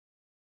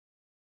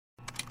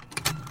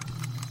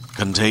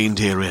Contained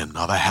herein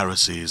are the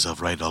heresies of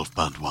Radolf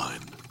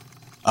Burntwine,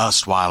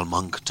 erstwhile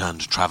monk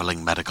turned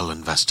traveling medical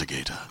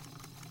investigator.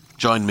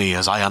 Join me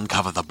as I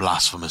uncover the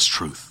blasphemous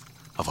truth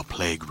of a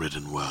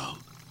plague-ridden world,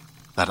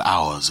 that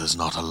ours is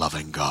not a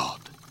loving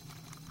God,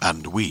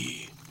 and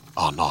we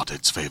are not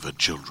its favored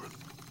children.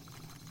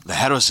 The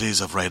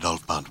heresies of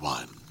Radolf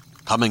Burntwine,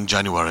 coming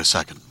January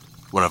 2nd,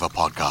 wherever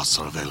podcasts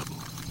are available.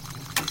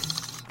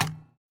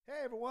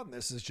 Hey everyone,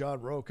 this is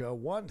John Roca,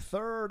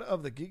 1/3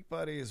 of the Geek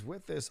Buddies,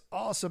 with this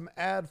awesome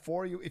ad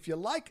for you. If you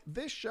like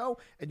this show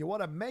and you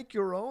want to make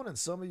your own, and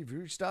some of you have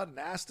reached out and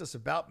asked us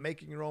about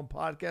making your own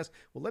podcast,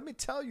 well, let me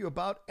tell you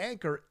about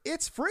Anchor.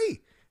 It's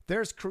free.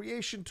 There's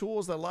creation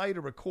tools that allow you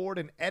to record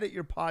and edit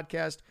your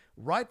podcast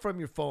right from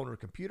your phone or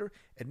computer.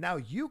 And now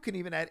you can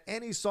even add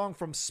any song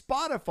from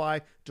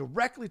Spotify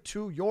directly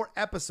to your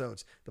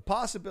episodes. The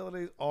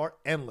possibilities are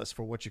endless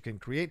for what you can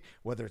create,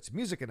 whether it's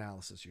music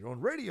analysis, your own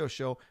radio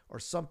show, or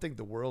something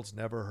the world's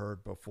never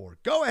heard before.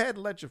 Go ahead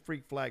and let your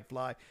freak flag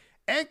fly.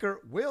 Anchor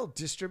will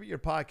distribute your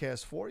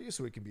podcast for you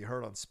so it can be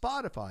heard on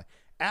Spotify,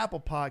 Apple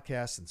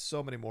Podcasts, and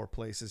so many more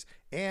places.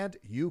 And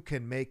you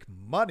can make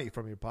money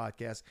from your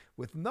podcast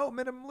with no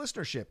minimum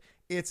listenership.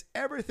 It's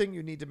everything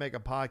you need to make a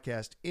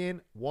podcast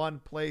in one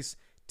place.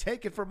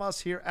 Take it from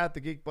us here at the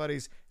Geek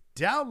Buddies.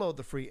 Download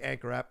the free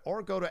Anchor app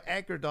or go to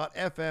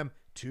anchor.fm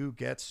to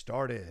get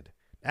started.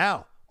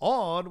 Now,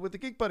 on with the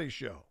Geek Buddies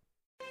show.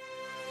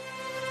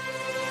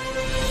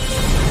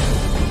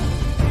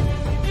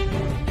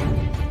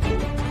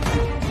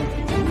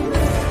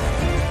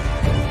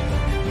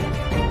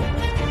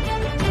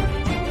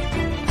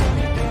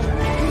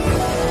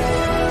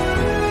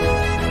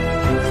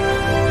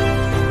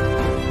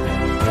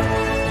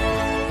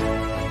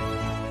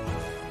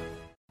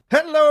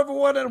 Hello,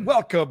 everyone, and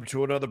welcome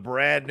to another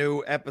brand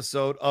new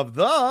episode of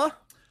the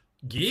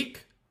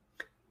Geek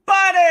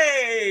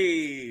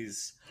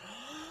Buddies!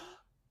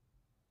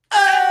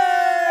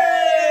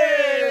 Hey!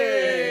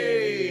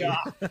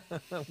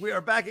 We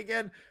are back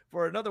again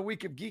for another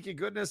week of geeky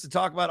goodness to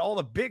talk about all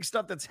the big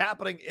stuff that's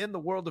happening in the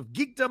world of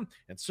geekdom,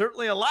 and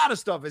certainly a lot of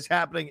stuff is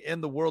happening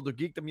in the world of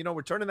geekdom. You know,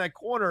 we're turning that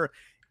corner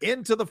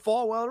into the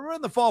fall. Well, we're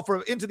in the fall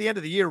into the end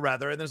of the year,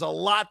 rather, and there's a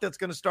lot that's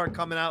going to start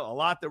coming out, a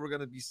lot that we're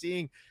going to be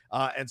seeing,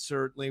 and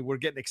certainly we're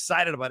getting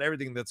excited about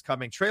everything that's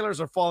coming. Trailers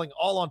are falling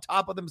all on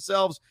top of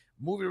themselves.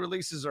 Movie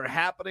releases are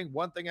happening,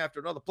 one thing after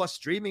another, plus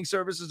streaming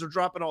services are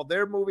dropping all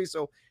their movies,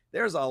 so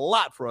there's a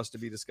lot for us to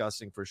be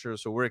discussing for sure.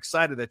 So we're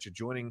excited that you're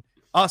joining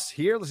us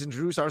here. Let's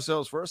introduce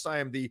ourselves first. I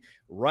am the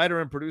writer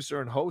and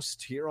producer and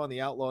host here on the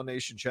Outlaw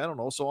Nation channel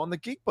and also on the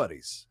Geek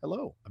Buddies.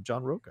 Hello, I'm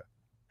John Roca.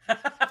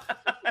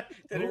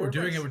 We're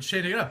doing it with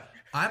shading it up.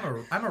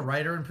 I'm a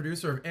writer and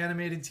producer of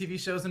animated TV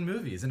shows and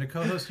movies and a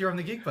co-host here on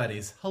the Geek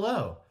Buddies.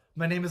 Hello,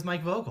 my name is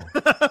Mike Vogel.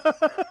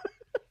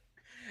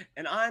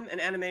 And I'm an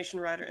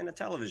animation writer and a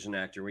television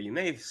actor, where you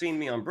may have seen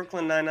me on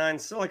Brooklyn Nine-Nine,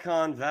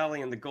 Silicon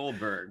Valley, and The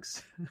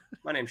Goldbergs.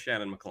 My name's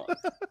Shannon McClung.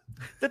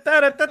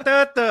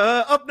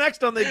 Up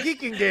next on the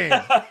Geeking Game.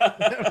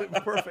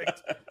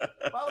 Perfect.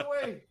 By the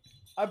way,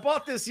 I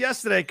bought this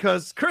yesterday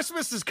because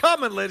Christmas is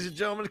coming, ladies and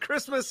gentlemen.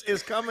 Christmas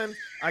is coming.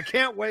 I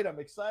can't wait. I'm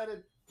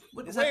excited.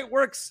 What is the way that? it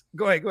works.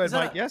 Go ahead,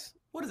 Mike. Yes?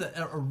 What is that?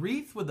 A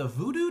wreath with a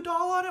voodoo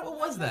doll on it? What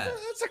was that?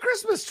 It's a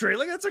Christmas tree.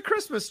 Look, it's a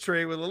Christmas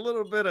tree with a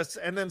little bit of,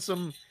 and then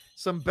some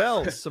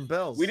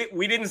bells.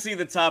 We didn't see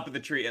the top of the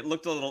tree. It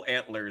looked a little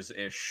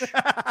antlers-ish.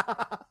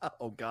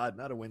 Oh God,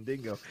 not a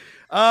Wendigo.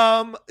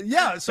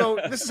 Yeah, so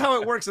this is how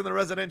it works in the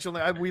residential.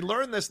 We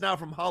learned this now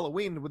from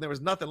Halloween when there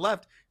was nothing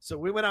left. So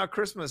we went out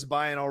Christmas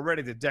buying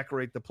already to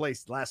decorate the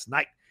place last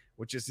night,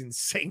 which is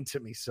insane to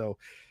me. So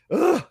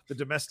the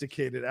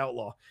domesticated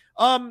outlaw.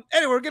 Anyway,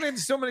 we're getting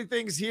into so many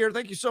things here.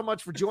 Thank you so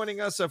much for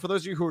joining us. For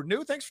those of you who are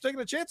new, thanks for taking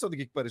a chance on the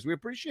Geek Buddies. We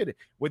appreciate it,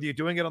 whether you're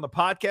doing it on the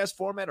podcast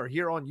format or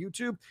here on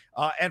YouTube.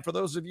 And for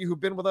those of you who've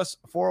been with us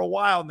for a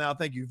while now,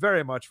 thank you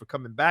very much for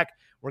coming back.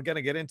 We're going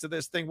to get into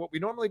this thing. What we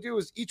normally do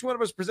is each one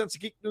of us presents a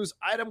geek news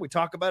item. We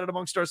talk about it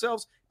amongst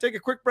ourselves, take a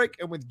quick break,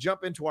 and we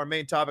jump into our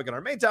main topic. And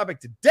our main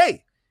topic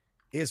today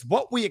is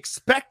what we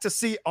expect to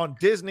see on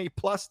Disney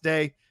Plus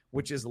Day,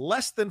 which is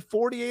less than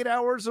 48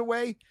 hours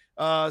away.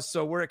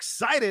 So we're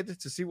excited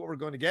to see what we're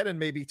going to get and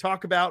maybe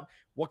talk about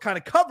what kind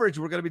of coverage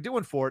we're going to be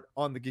doing for it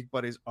on the Geek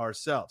Buddies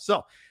ourselves.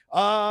 So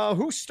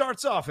who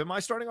starts off? Am I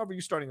starting off or are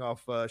you starting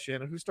off,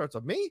 Shannon? Who starts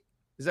off? Me?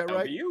 Is that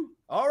right? You.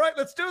 All right,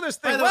 let's do this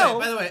thing. By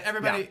the way,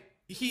 everybody,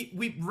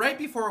 we right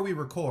before we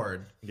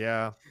record,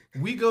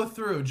 we go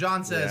through,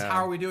 John says,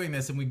 how are we doing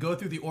this? And we go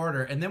through the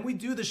order, and then we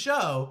do the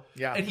show,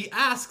 and he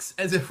asks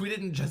as if we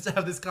didn't just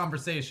have this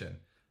conversation.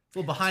 A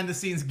little behind the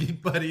scenes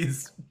Geek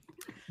Buddies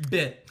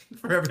bit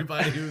for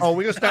everybody who's... Oh,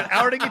 we're going to start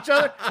outing each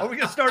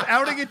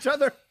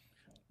other?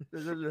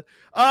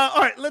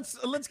 All right,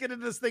 let's get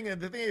into this thing. And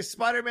the thing is,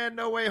 Spider-Man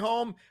No Way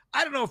Home.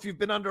 I don't know if you've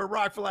been under a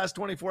rock for the last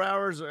 24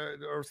 hours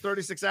or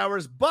 36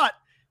 hours, but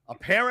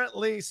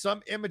apparently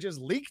some images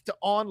leaked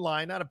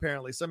online. Not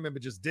apparently, some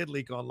images did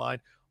leak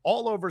online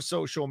all over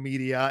social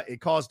media.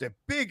 It caused a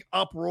big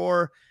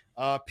uproar.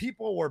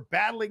 People were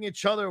battling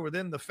each other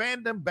within the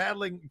fandom,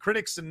 battling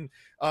critics and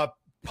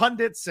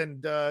pundits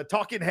and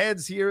talking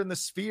heads here in the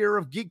sphere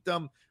of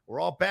geekdom were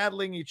all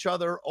battling each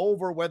other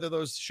over whether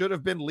those should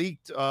have been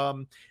leaked.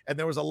 And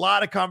there was a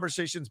lot of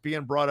conversations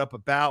being brought up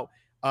about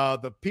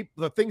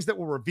the things that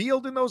were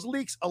revealed in those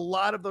leaks. A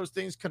lot of those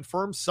things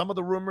confirm some of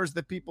the rumors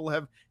that people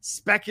have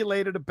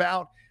speculated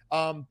about.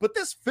 But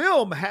this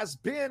film has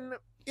been,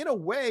 in a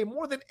way,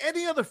 more than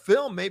any other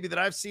film maybe that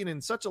I've seen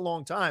in such a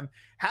long time,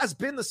 has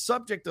been the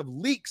subject of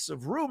leaks,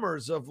 of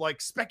rumors, of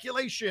like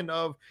speculation,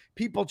 of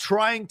people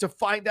trying to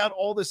find out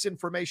all this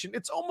information.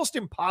 It's almost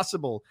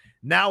impossible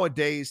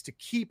nowadays to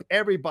keep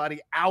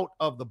everybody out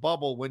of the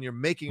bubble when you're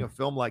making a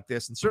film like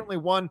this, and certainly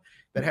one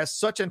that has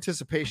such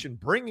anticipation,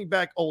 bringing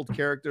back old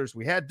characters.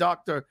 We had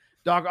Doc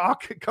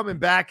Ock coming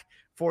back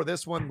for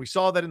this one. We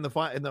saw that in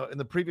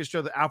the previous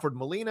show, that Alfred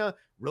Molina.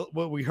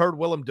 We heard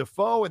Willem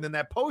Dafoe, and then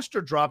that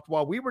poster dropped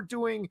while we were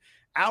doing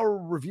our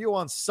review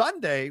on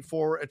Sunday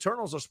for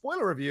Eternals, a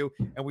spoiler review,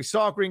 and we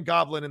saw Green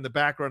Goblin in the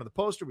background of the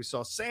poster. We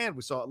saw sand,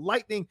 we saw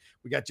lightning.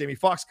 We got Jamie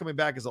Foxx coming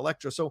back as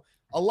Elektra. So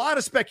a lot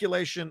of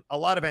speculation, a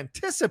lot of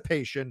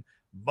anticipation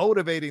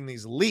motivating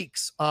these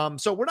leaks.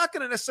 So we're not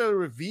going to necessarily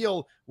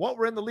reveal what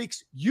were in the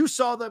leaks. You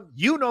saw them,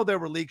 you know there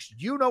were leaks,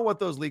 you know what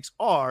those leaks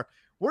are.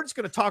 We're just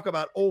going to talk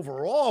about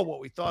overall what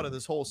we thought of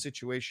this whole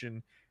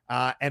situation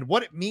and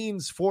what it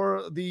means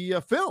for the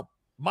film.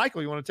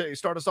 Michael, you want to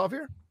start us off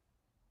here?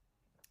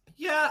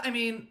 Yeah, I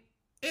mean,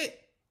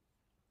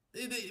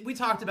 we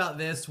talked about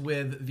this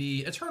with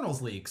the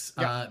Eternals leaks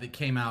that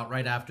came out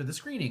right after the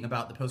screening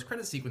about the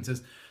post-credit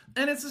sequences.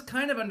 And it's just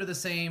kind of under the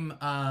same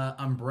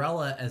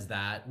umbrella as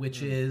that,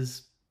 which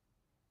is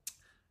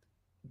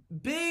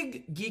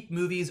big geek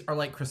movies are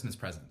like Christmas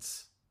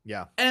presents.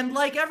 Yeah. And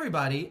like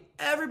everybody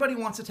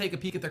wants to take a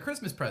peek at their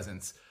Christmas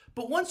presents.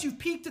 But once you've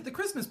peeked at the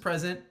Christmas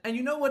present and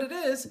you know what it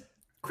is,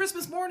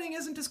 Christmas morning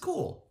isn't as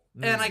cool.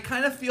 And I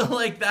kind of feel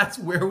like that's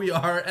where we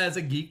are as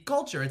a geek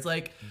culture. It's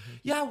like,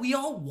 yeah, we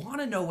all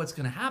want to know what's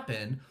going to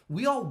happen.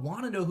 We all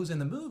want to know who's in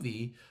the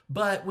movie.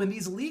 But when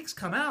these leaks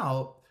come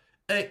out,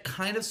 it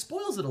kind of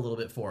spoils it a little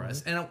bit for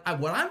us. And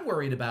what I'm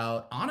worried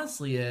about,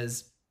 honestly,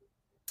 is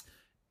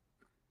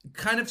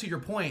kind of to your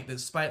point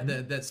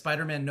that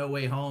Spider-Man No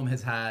Way Home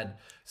has had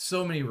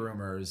so many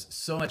rumors,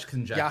 so much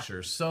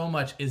conjecture, so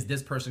much, is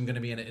this person going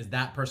to be in it? Is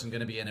that person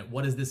going to be in it?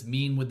 What does this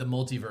mean with the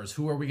multiverse?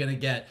 Who are we going to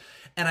get?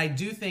 And I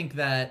do think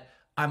that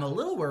I'm a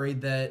little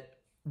worried that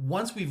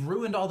once we've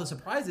ruined all the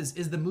surprises,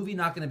 is the movie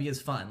not going to be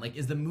as fun? Like,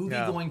 is the movie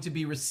going to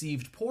be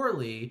received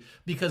poorly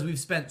because we've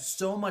spent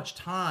so much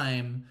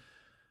time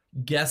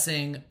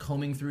guessing,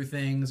 combing through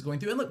things, going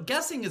through. And look,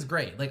 guessing is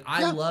great. Like,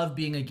 I love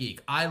being a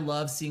geek. I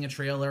love seeing a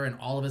trailer and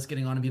all of us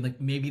getting on and being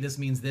like, maybe this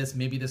means this,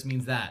 maybe this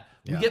means that.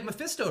 We get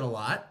Mephisto'd a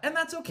lot, and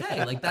that's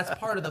okay. Like, that's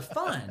part of the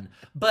fun.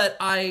 But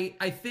I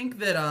think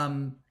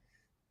that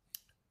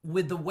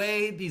with the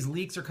way these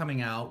leaks are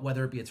coming out,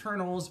 whether it be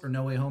Eternals or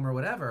No Way Home or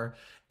whatever,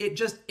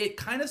 it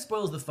kind of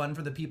spoils the fun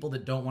for the people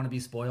that don't want to be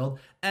spoiled.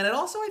 And it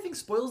also, I think,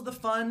 spoils the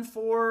fun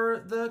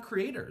for the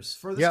creators,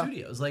 for the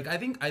studios. Like, I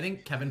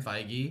think Kevin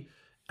Feige,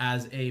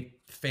 as a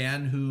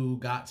fan who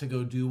got to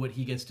go do what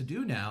he gets to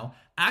do now,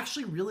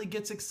 actually really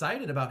gets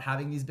excited about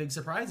having these big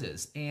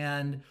surprises.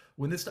 And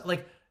when this,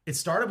 like, it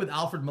started with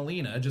Alfred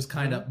Molina just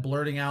kind of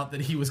blurting out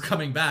that he was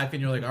coming back,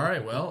 and you're like, all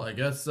right, well, I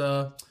guess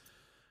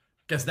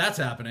that's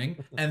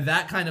happening. And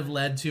that kind of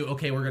led to,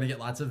 okay, we're going to get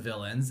lots of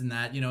villains, and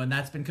that, and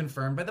that's been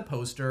confirmed by the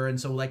poster. And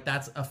so, like,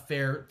 that's a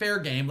fair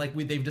game. Like,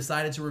 they've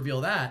decided to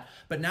reveal that.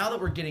 But now that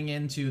we're getting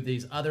into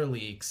these other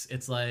leaks,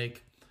 it's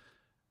like,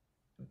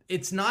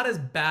 it's not as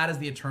bad as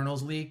the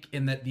Eternals leak,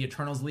 in that the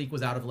Eternals leak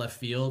was out of left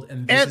field,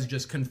 and this is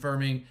just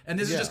confirming. And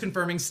this is just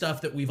confirming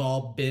stuff that we've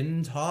all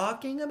been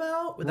talking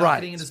about without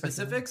getting into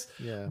specifics.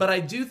 But I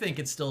do think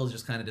it still is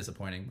just kind of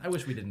disappointing. I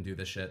wish we didn't do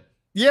this shit.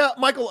 Yeah,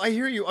 Michael, I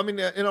hear you. I mean,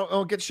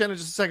 I'll get Shannon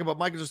just a second, but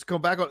Michael, just to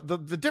come back on the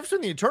difference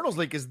in the Eternals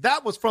leak is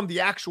that was from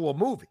the actual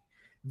movie.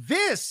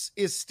 This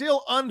is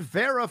still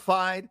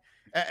unverified,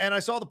 and I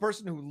saw the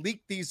person who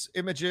leaked these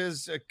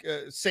images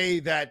say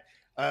that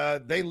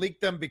they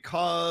leaked them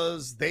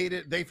because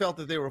they felt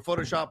that they were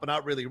Photoshop but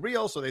not really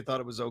real, so they thought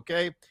it was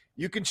okay.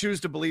 You can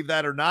choose to believe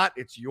that or not.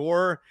 It's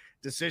your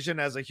decision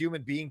as a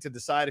human being to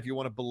decide if you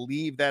want to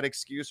believe that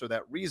excuse or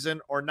that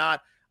reason or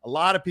not. A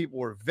lot of people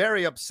were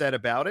very upset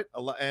about it.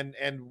 And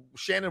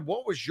Shannon,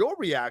 what was your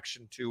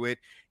reaction to it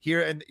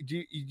here? And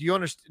do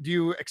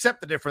you accept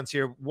the difference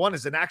here? One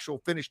is an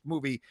actual finished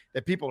movie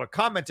that people are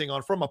commenting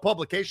on from a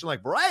publication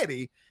like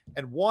Variety,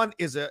 and one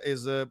is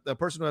a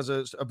person who has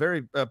a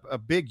very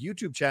big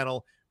YouTube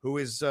channel who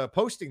is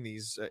posting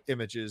these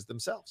images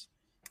themselves.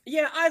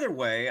 Yeah, either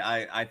way,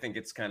 I think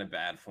it's kind of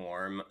bad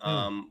form.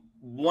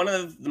 One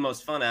of the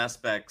most fun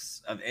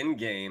aspects of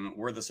Endgame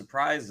were the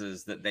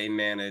surprises that they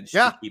managed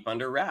to keep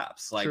under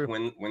wraps. Like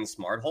when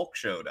Smart Hulk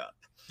showed up,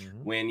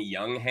 when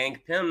young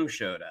Hank Pym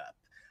showed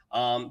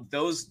up.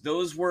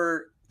 Those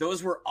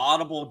were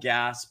audible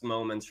gasp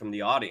moments from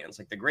the audience.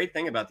 Like, the great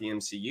thing about the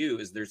MCU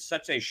is there's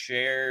such a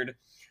shared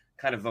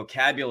kind of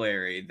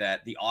vocabulary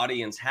that the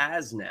audience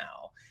has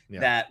now,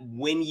 that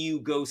when you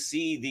go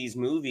see these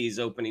movies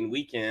opening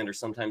weekend or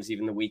sometimes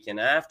even the weekend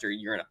after,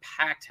 you're in a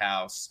packed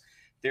house.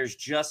 There's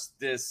just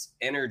this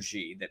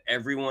energy that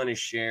everyone is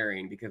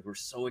sharing because we're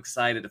so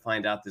excited to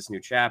find out this new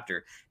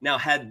chapter. Now,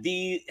 had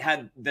the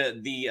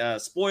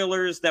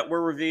spoilers that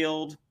were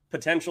revealed,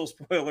 potential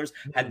spoilers,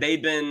 had they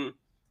been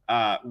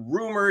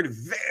rumored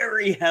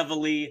very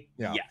heavily?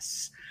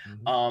 Yes.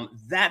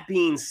 That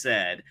being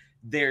said,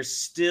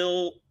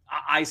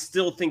 I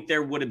still think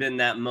there would have been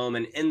that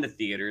moment in the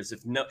theaters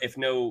if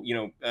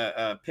no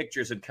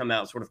pictures had come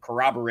out sort of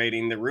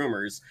corroborating the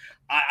rumors.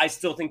 I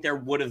still think there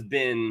would have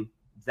been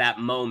that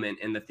moment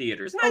in the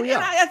theaters. And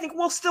I think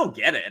we'll still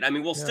get it. I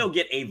mean, we'll still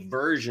get a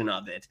version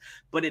of it,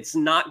 but it's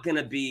not going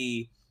to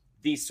be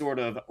the sort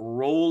of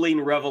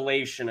rolling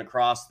revelation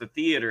across the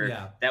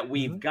theater that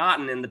we've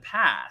gotten in the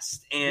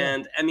past.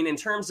 And I mean, in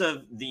terms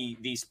of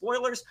the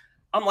spoilers,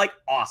 I'm like,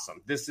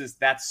 awesome.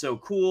 That's so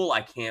cool.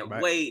 I can't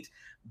wait.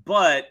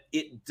 But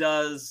it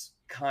does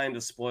kind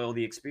of spoil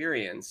the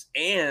experience.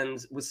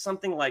 And with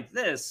something like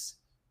this,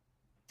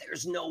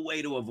 there's no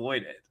way to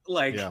avoid it.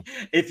 Like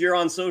if you're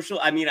on social,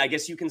 I mean, I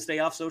guess you can stay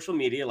off social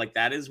media. Like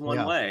that is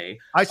one way.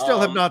 I still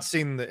have not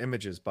seen the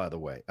images, by the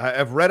way.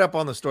 I've read up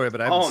on the story, but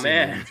I haven't seen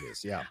the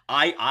images. Yeah.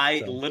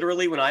 I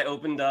literally, when I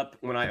opened up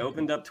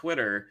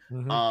Twitter,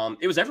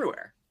 it was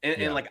everywhere.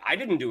 And like, I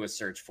didn't do a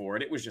search for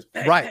it. It was just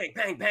bang, bang,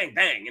 bang, bang,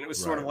 bang. And it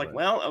was sort of like,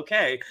 well,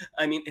 okay.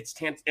 I mean, it's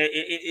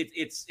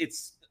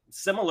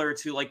similar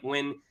to like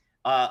when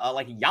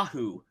like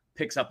Yahoo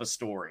picks up a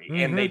story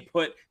and they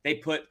put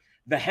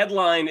the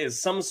headline is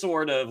some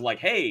sort of like,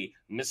 hey,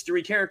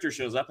 mystery character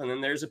shows up and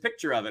then there's a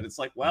picture of it. It's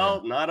like,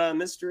 well, not a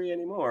mystery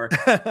anymore.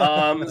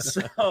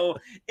 So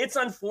it's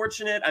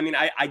unfortunate. I mean,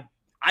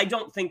 I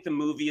don't think the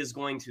movie is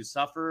going to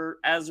suffer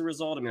as a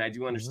result. I mean, I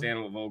do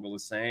understand what Vogel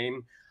is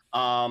saying.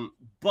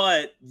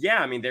 But yeah,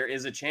 I mean, there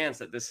is a chance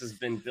that this has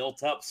been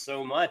built up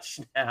so much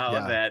now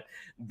that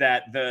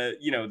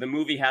the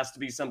movie has to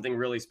be something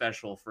really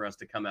special for us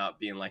to come out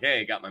being like,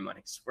 hey, got my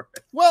money's worth.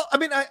 Well, I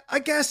mean, I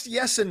guess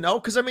yes and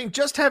no, because I mean,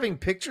 just having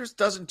pictures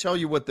doesn't tell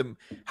you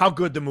how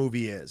good the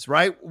movie is,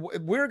 right?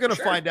 We're going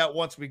to find out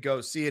once we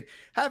go see it.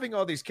 Having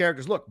all these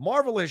characters, look,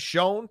 Marvel has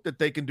shown that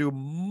they can do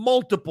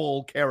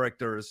multiple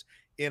characters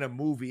in a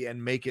movie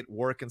and make it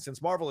work. And since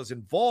Marvel is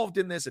involved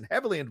in this and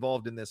heavily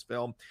involved in this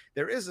film,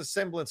 there is a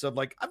semblance of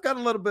like, I've got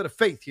a little bit of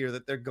faith here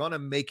that they're going to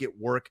make it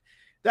work.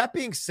 That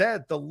being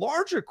said, the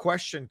larger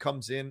question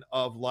comes in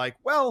of like,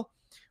 well,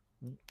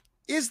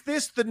 is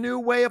this the new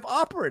way of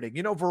operating?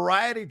 You know,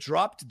 Variety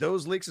dropped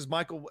those leaks, as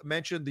Michael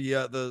mentioned,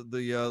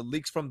 the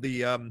leaks from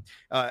the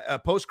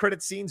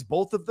post-credit scenes,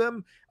 both of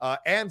them,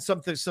 and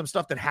some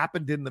stuff that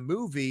happened in the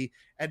movie.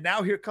 And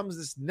now here comes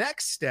this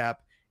next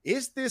step.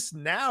 Is this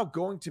now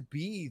going to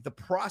be the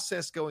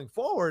process going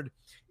forward?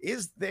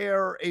 Is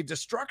there a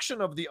destruction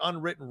of the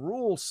unwritten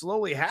rule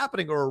slowly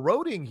happening or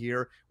eroding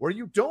here where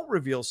you don't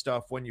reveal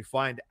stuff when you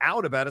find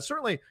out about it?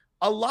 Certainly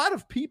a lot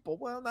of people,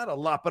 well, not a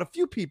lot, but a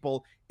few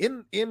people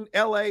in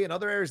LA and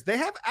other areas, they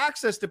have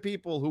access to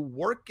people who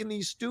work in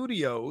these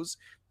studios.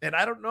 And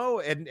I don't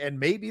know, and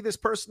maybe this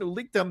person who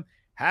leaked them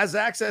has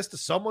access to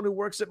someone who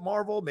works at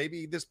Marvel.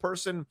 Maybe this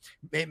person,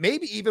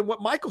 maybe even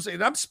what Michael said.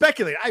 And I'm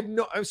speculating.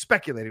 I'm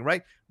speculating,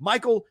 right?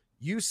 Michael,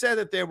 you said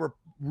that there were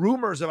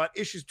rumors about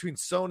issues between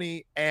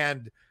Sony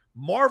and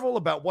Marvel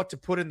about what to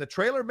put in the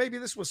trailer. Maybe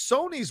this was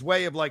Sony's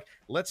way of like,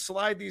 let's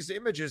slide these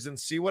images and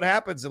see what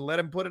happens and let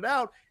him put it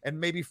out, and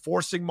maybe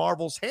forcing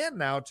Marvel's hand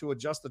now to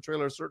adjust the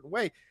trailer a certain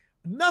way.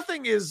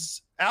 Nothing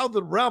is out of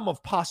the realm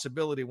of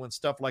possibility when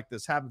stuff like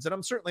this happens. And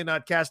I'm certainly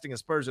not casting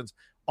aspersions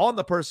on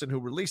the person who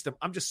released them.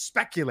 I'm just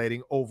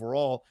speculating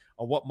overall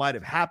on what might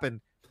have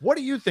happened. What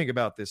do you think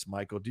about this,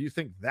 Michael? Do you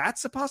think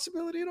that's a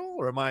possibility at all?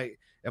 Or am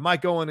I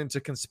going into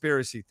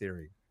conspiracy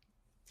theory?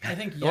 I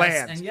think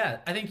yes and yes.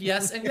 I think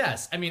yes and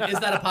yes. I mean, is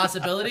that a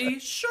possibility?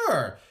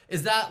 Sure.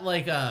 Is that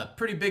like a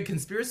pretty big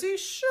conspiracy?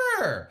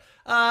 Sure.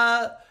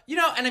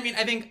 And I mean,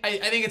 I think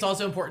it's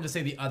also important to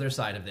say the other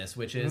side of this,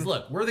 which is,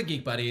 look, we're the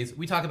Geek Buddies.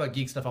 We talk about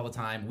geek stuff all the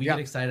time. We get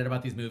excited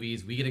about these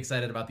movies. We get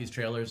excited about these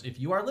trailers. If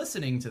you are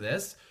listening to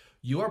this,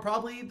 you are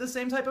probably the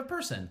same type of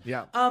person.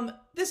 Yeah.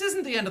 This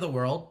isn't the end of the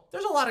world.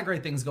 There's a lot of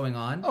great things going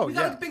on. We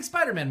got a big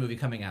Spider-Man movie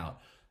coming out.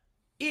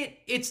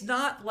 It's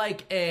not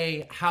like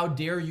a how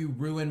dare you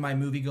ruin my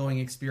movie-going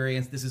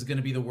experience. This is going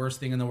to be the worst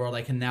thing in the world.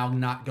 I can now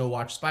not go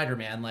watch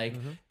Spider-Man. Like,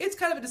 it's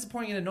kind of a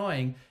disappointing and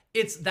annoying.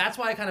 That's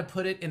why I kind of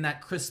put it in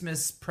that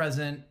Christmas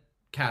present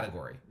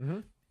category.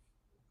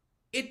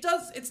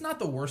 It's not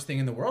the worst thing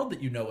in the world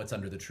that you know what's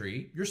under the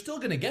tree. You're still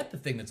going to get the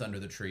thing that's under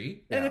the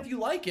tree. And if you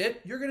like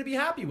it, you're going to be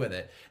happy with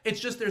it.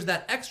 It's just there's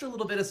that extra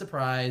little bit of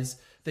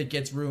surprise that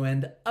gets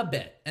ruined a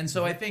bit. And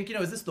so I think,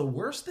 is this the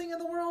worst thing in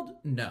the world?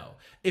 No.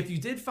 If you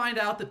did find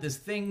out that this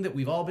thing that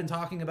we've all been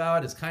talking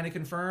about is kind of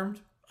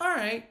confirmed, all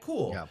right,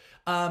 cool.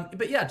 Yeah.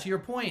 But yeah, to your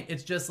point,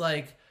 it's just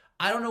like,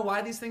 I don't know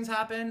why these things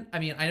happen. I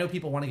mean, I know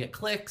people want to get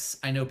clicks.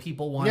 I know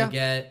people want to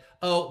get,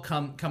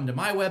 come to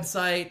my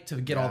website to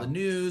get all the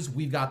news.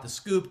 We've got the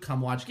scoop. Come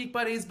watch Geek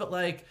Buddies. But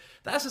like,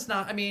 that's just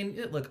not, I mean,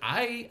 look,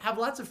 I have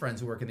lots of friends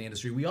who work in the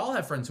industry. We all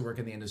have friends who work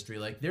in the industry.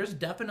 Like, there's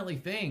definitely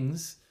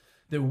things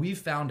that we've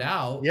found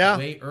out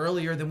way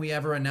earlier than we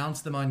ever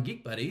announced them on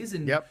Geek Buddies.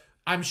 And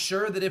I'm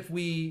sure that if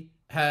we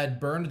had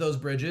burned those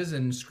bridges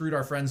and screwed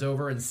our friends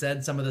over and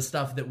said some of the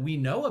stuff that we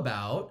know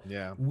about,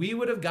 we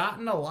would have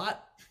gotten a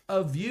lot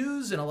of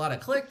views and a lot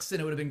of clicks,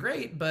 and it would have been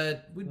great,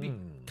 but we'd be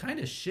kind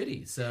of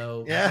shitty.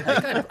 So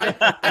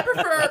I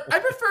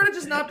prefer to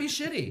just not be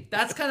shitty.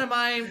 That's kind of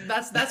my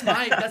that's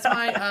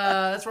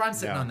where I'm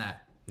sitting on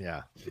that.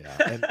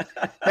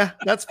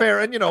 That's fair.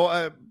 And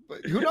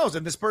who knows?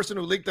 And this person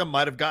who leaked them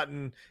might have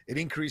gotten an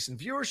increase in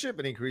viewership,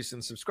 an increase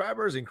in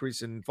subscribers,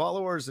 increase in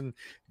followers, and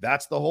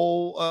that's the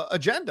whole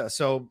agenda.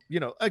 So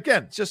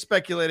again, just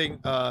speculating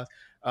because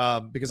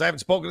I haven't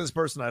spoken to this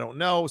person, I don't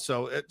know.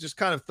 So just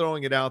kind of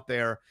throwing it out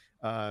there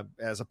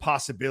as a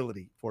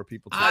possibility for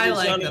people to I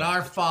like that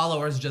our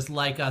followers just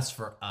like us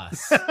for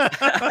us.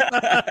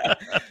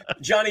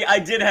 Johnny, I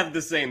did have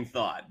the same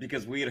thought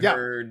because we had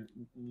heard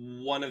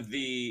one of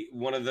the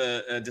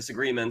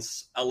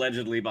disagreements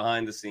allegedly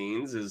behind the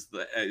scenes is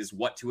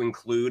what to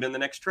include in the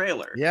next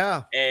trailer.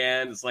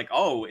 And it's like,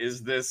 oh,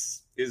 is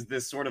this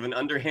sort of an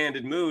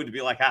underhanded move to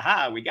be like,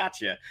 haha, we got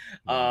you.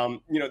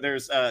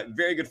 There's a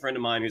very good friend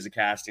of mine who's a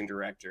casting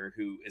director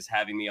who is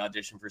having me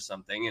audition for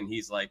something, and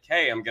he's like,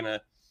 hey, I'm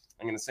gonna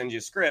send you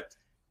a script.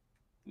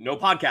 No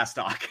podcast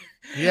talk.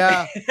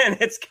 And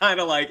it's kind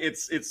of like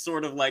it's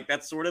sort of like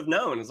that's sort of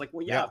known. It's like,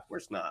 well, of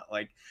course not.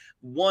 Like,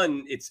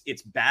 one,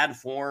 it's bad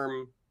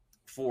form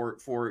for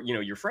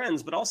your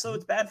friends, but also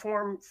it's bad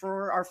form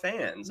for our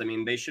fans. I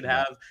mean, they should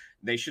have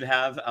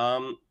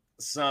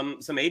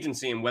some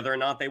agency in whether or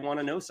not they want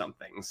to know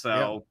something.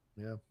 So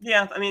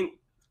I mean,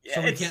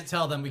 so we can't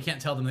tell them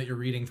that you're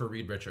reading for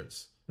Reed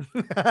Richards.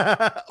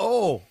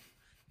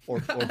 Or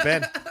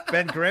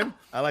Ben Grimm.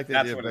 I like the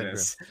idea of Ben Grimm.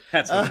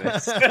 That's what it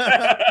is.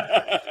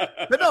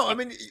 But no, I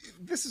mean,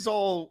 this is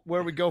all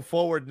where we go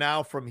forward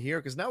now from here,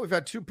 because now we've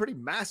had two pretty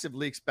massive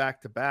leaks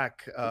back to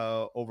back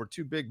over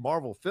two big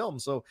Marvel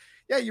films. So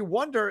you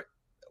wonder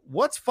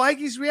what's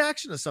Feige's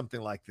reaction to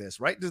something like this,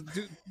 right?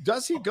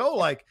 Does he go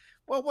like,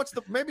 well,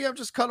 maybe I'm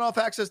just cutting off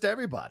access to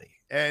everybody,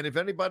 and if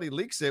anybody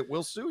leaks it,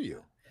 we'll sue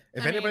you.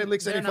 If anybody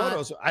leaks any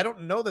photos, I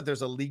don't know that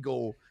there's a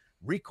legal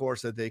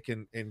recourse that they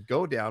can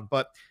go down,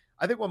 but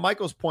I think what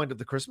Michael's point of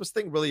the Christmas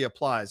thing really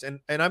applies. And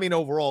I mean,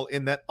 overall,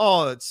 in that,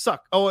 it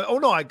sucked. Oh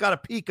no, I got a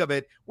peek of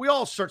it. We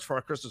all search for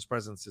our Christmas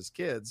presents as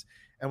kids.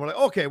 And we're like,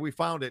 okay, we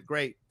found it.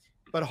 Great.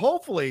 But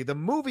hopefully the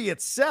movie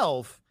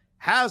itself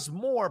has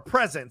more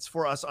presents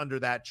for us under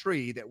that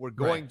tree that we're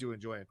going to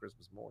enjoy on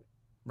Christmas morning.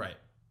 Right.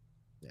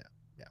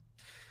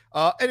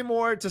 Any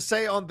more to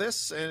say on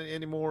this?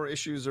 Any more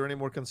issues or any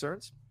more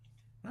concerns?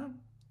 No.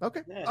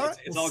 Okay.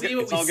 It's all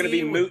going to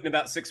be moot in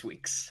about 6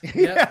 weeks.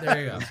 Yeah, there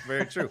you go. That's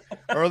very true.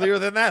 Earlier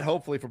than that,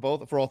 hopefully for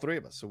all three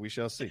of us. So we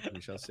shall see.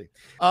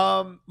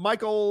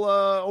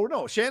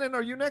 Michael, Shannon,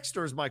 are you next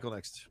or is Michael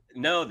next?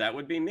 No, that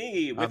would be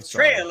me with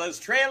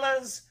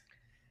trailers.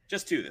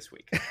 Just 2 this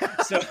week.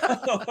 So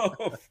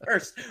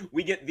first,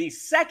 we get the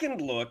second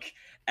look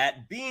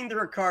at Being the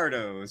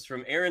Ricardos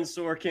from Aaron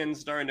Sorkin,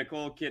 starring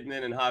Nicole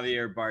Kidman and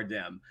Javier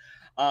Bardem.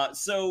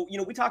 So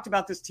we talked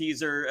about this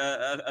teaser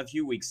a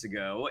few weeks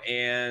ago,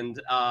 and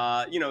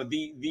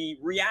the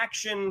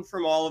reaction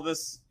from all of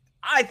us,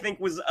 I think,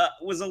 was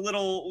a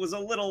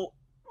little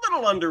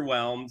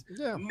underwhelmed.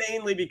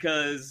 Mainly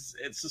because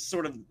it's just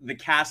sort of the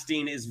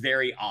casting is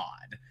very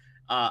odd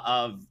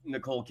of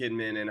Nicole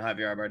Kidman and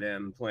Javier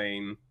Bardem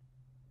playing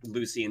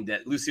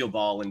Lucille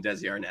Ball and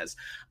Desi Arnaz.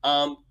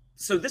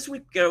 So this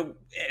week, it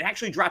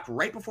actually dropped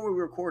right before we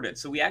recorded.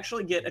 So we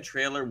actually get a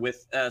trailer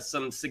with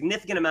some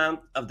significant amount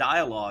of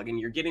dialogue, and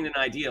you're getting an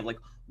idea of like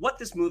what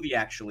this movie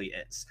actually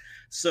is.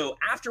 So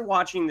after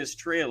watching this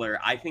trailer,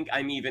 I think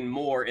I'm even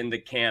more in the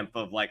camp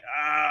of like,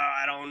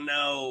 I don't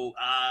know.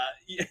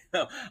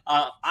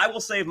 I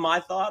will save my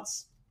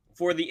thoughts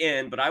for the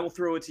end, but I will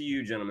throw it to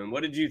you, gentlemen.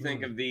 What did you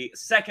think of the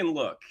second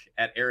look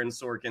at Aaron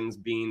Sorkin's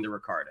Being the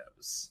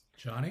Ricardos?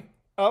 Johnny?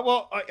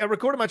 Well, I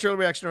recorded my trailer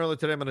reaction earlier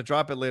today. I'm going to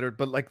drop it later.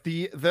 But like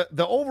the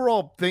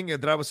overall thing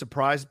that I was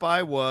surprised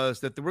by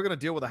was that we're going to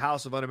deal with a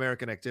House of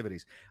Un-American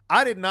Activities.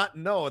 I did not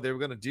know they were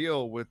going to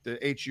deal with the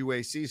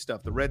HUAC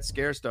stuff, the Red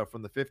Scare stuff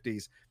from the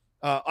 50s.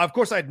 Of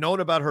course, I'd known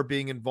about her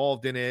being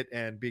involved in it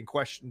and being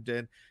questioned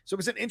in. So it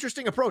was an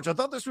interesting approach. I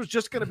thought this was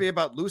just going to be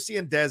about Lucy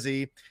and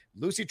Desi.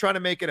 Lucy trying to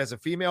make it as a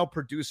female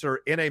producer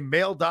in a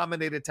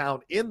male-dominated town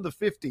in the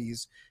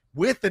 50s.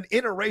 With an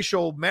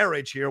interracial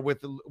marriage here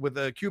with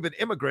a Cuban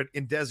immigrant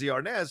in Desi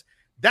Arnaz.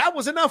 That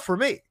was enough for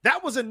me.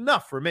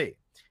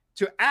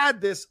 To add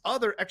this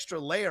other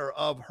extra layer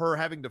of her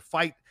having to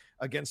fight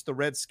against the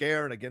Red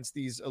Scare and against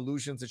these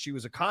illusions that she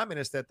was a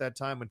communist at that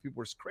time when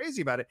people were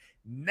crazy about it.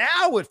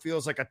 Now it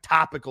feels like a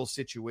topical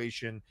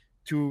situation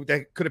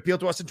that could appeal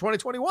to us in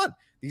 2021.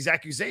 These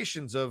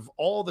accusations of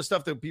all the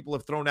stuff that people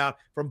have thrown out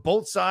from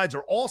both sides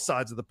or all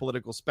sides of the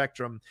political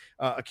spectrum,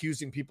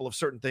 accusing people of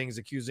certain things,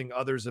 accusing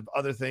others of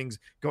other things,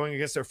 going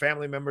against their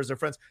family members, their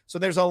friends. So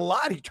there's a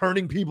lot,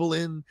 turning people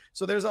in.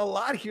 So there's a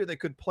lot here that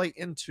could play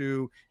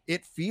into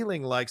it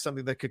feeling like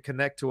something that could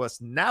connect to us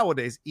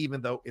nowadays,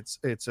 even though it's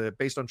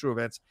based on true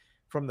events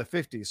from the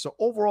 50s. So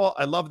overall,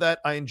 I love that.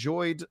 I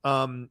enjoyed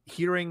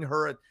hearing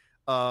her.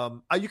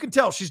 You can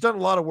tell she's done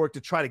a lot of work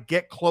to try to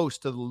get close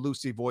to the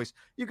Lucy voice.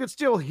 You could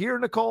still hear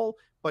Nicole,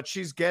 but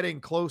she's getting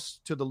close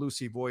to the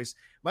Lucy voice.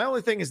 My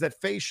only thing is that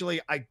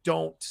facially, I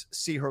don't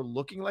see her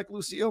looking like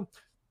Lucille.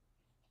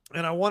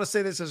 And I want to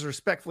say this as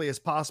respectfully as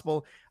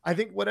possible. I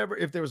think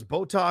if there was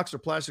Botox or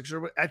plastic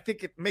surgery, I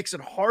think it makes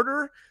it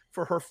harder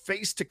for her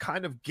face to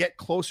kind of get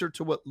closer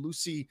to what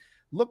Lucy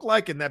looked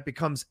like. And that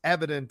becomes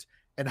evident.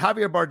 And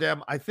Javier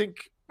Bardem,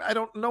 I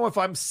don't know if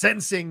I'm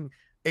sensing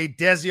a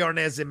Desi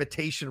Arnaz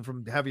imitation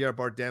from Javier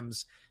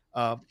Bardem's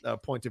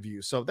point of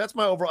view. So that's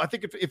my overall. I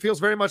think it feels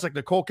very much like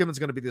Nicole Kidman's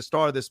going to be the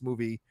star of this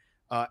movie.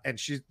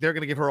 And they're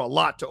going to give her a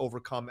lot to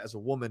overcome as a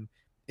woman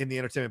in the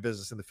entertainment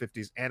business in the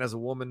 50s and as a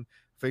woman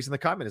facing the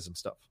communism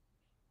stuff.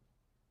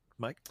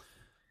 Mike?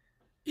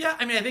 Yeah,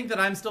 I mean, I think that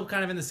I'm still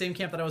kind of in the same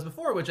camp that I was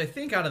before, which I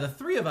think out of the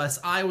three of us,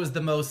 I was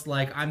the most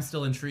like, I'm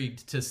still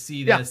intrigued to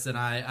see this. Yeah.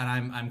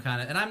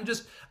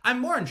 I'm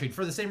more intrigued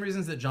for the same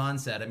reasons that John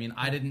said. I mean,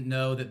 I didn't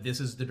know that this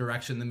is the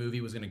direction the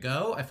movie was going to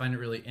go. I find it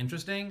really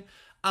interesting.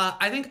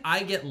 I think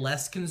I get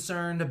less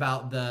concerned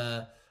about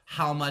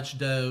how much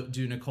do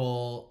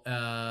Nicole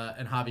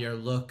and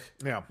Javier look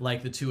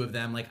like the two of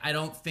them. Like, I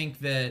don't think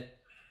that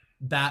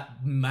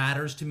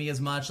matters to me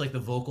as much, like the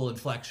vocal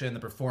inflection, the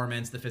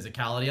performance, the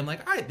physicality. I'm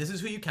like, all right, this is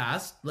who you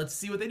cast. Let's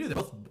see what they do. They're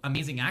both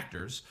amazing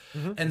actors.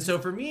 Mm-hmm. And so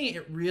for me,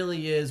 it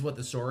really is what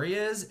the story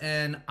is.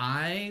 And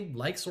I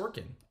like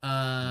Sorkin.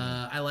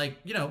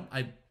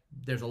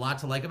 There's a lot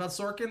to like about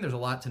Sorkin. There's a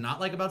lot to not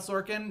like about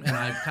Sorkin. And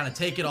I kind of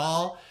take it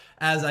all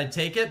as I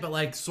take it. But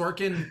like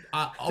Sorkin,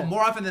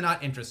 more often than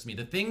not, interests me.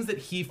 The things that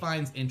he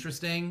finds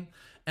interesting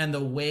and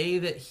the way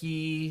that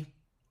he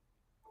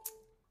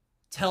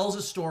tells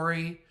a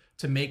story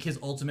to make his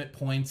ultimate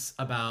points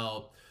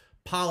about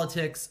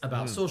politics,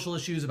 about social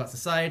issues, about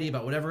society,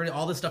 about whatever,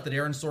 all the stuff that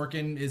Aaron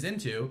Sorkin is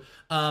into.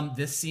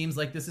 This seems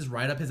like this is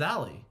right up his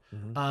alley.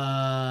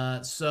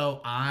 Mm-hmm.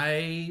 So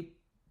I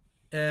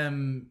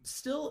am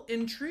still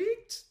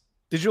intrigued.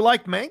 Did you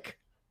like Mank?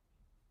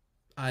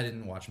 I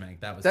didn't watch Mank.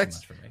 That was too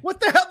much for me.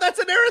 What the hell? That's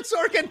an Aaron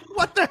Sorkin.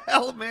 What the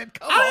hell, man?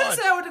 Come on. I didn't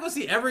say I went to go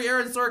see every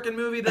Aaron Sorkin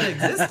movie that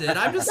existed.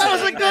 I'm just saying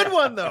that was a good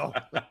one, though.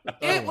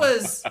 It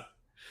was.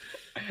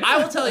 I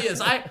will tell you this.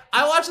 I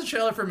watched the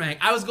trailer for Mank.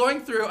 I was going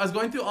through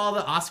all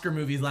the Oscar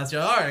movies last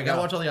year. All right, I gotta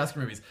watch all the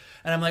Oscar movies.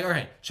 And I'm like, all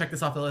right, check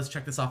this off the list,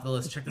 check this off the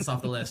list, check this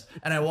off the list.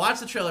 And I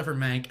watched the trailer for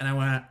Mank and I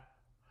went,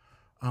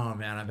 oh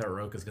man, I bet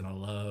Roka's gonna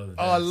love this.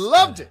 Oh, I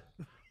loved it.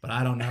 But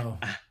I don't know.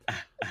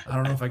 I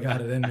don't know if I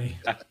got it in me.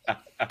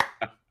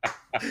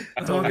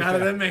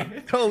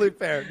 Totally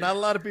fair. Not a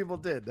lot of people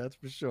did, that's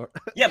for sure.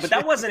 Yeah, but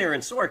that wasn't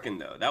Aaron Sorkin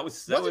though. That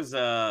was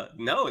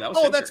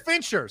Fincher. That's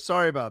Fincher.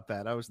 Sorry about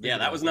that. I was thinking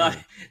that was not.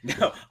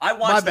 No, I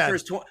watched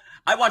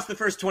the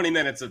first 20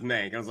 minutes of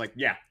Mank. I was like,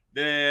 yeah,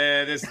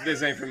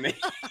 this ain't for me.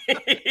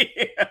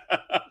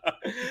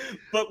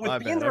 But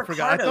with being the Ricardos,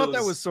 I thought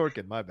that was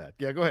Sorkin. My bad.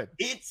 Yeah, go ahead.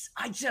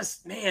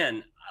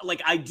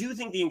 I do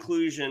think the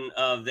inclusion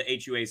of the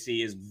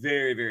HUAC is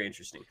very, very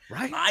interesting.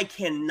 Right. I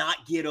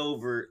cannot get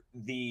over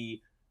the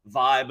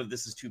vibe of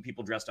this is two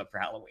people dressed up for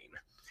Halloween.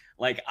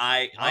 Like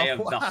I have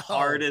the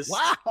hardest.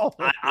 Wow.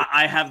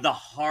 I have the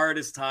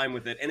hardest time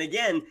with it. And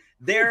again,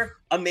 they're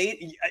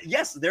amazing.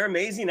 Yes, they're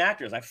amazing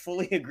actors. I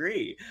fully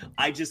agree.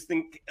 I just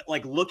think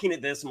like looking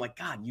at this, I'm like,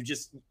 God,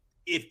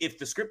 if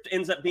the script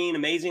ends up being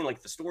amazing,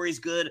 like the story's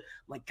good, I'm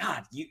like,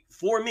 God,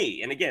 for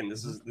me. And again,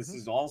 this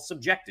is all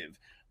subjective.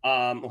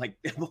 Like,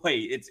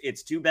 boy,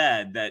 it's too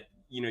bad that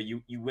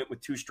you went with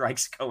two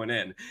strikes going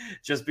in,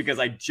 just because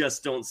I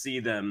just don't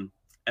see them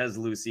as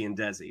Lucy and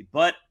Desi.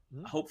 But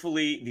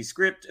hopefully, the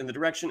script and the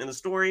direction and the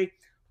story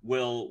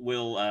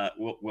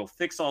will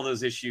fix all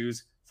those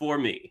issues for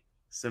me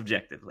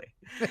subjectively.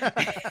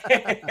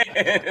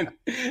 And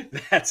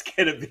that's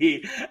gonna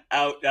be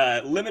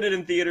out limited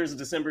in theaters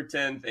December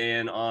 10th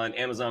and on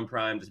Amazon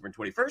Prime December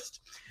 21st.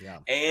 Yeah.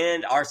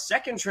 And our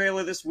second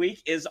trailer this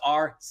week is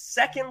our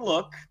second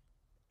look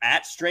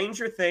at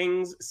Stranger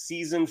Things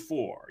Season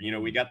 4.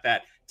 We got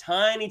that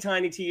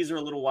tiny teaser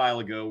a little while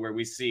ago where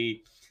we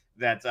see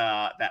that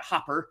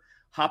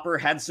Hopper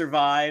had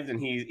survived, and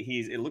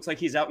it looks like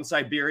he's out in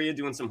Siberia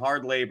doing some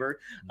hard labor.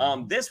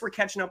 This we're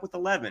catching up with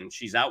 11.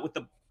 She's out with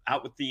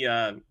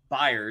the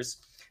Byers.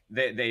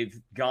 They've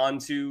gone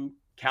to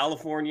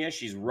California.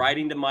 She's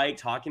writing to Mike,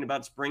 talking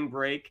about spring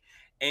break,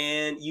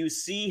 and you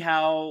see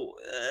how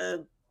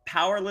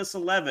powerless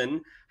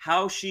 11,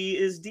 how she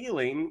is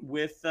dealing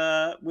with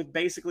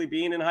basically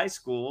being in high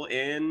school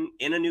in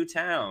a new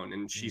town,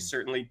 and she's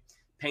certainly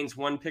paints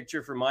one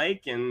picture for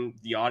Mike and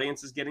the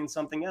audience is getting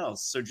something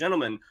else. So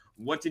gentlemen,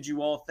 what did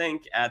you all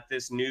think at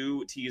this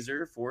new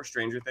teaser for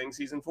Stranger Things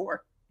season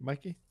 4?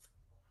 Mikey?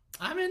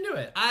 I'm into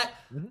it.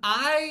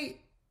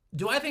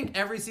 Do I think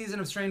every season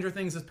of Stranger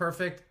Things is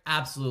perfect?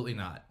 Absolutely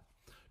not.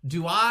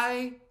 Do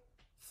I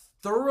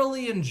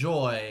thoroughly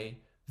enjoy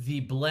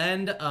the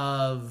blend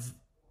of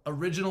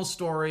original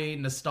story,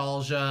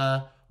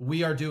 nostalgia?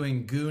 We are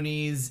doing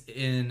Goonies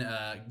in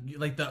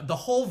like the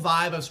whole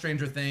vibe of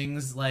Stranger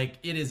Things. Like,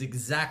 it is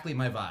exactly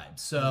my vibe.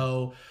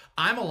 So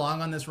I'm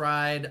along on this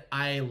ride.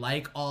 I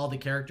like all the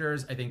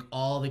characters. I think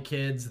all the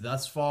kids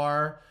thus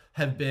far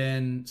have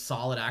been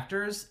solid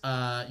actors.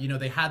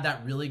 They had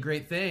that really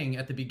great thing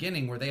at the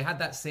beginning where they had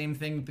that same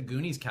thing that the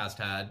Goonies cast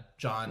had.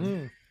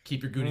 John,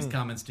 keep your Goonies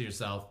comments to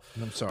yourself.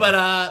 I'm sorry.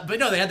 But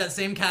no, they had that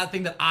same cat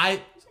thing that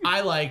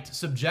I liked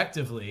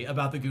subjectively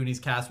about the Goonies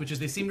cast, which is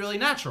they seem really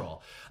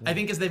natural. I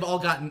think as they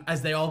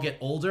all get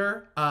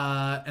older,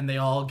 and they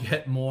all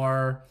get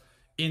more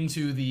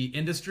into the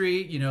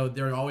industry,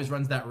 there always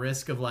runs that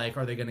risk of like,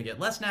 are they going to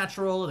get less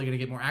natural? Are they going to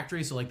get more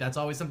actory? So like, that's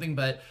always something.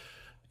 But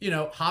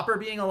Hopper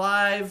being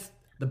alive,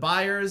 the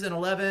Byers and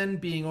 11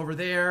 being over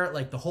there,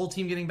 like the whole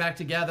team getting back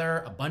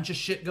together, a bunch of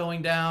shit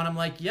going down. I'm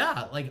like,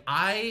 yeah, like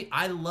I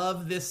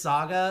love this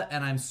saga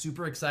and I'm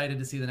super excited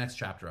to see the next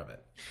chapter of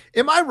it.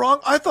 Am I wrong?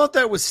 I thought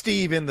that was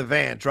Steve in the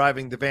van,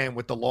 driving the van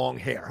with the long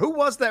hair. Who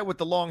was that with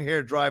the long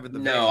hair driving the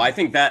van? No, I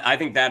think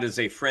that is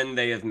a friend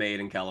they have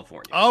made in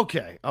California.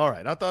 Okay. All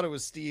right. I thought it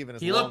was Steve and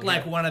his He looked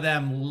like hair. one of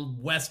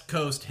them West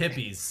Coast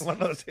hippies. One of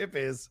those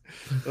hippies,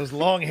 those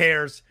long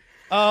hairs.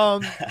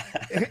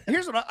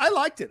 Here's what I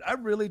liked it. I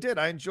really did.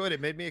 I enjoyed it.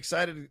 Made me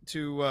excited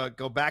to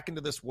go back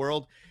into this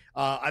world.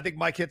 I think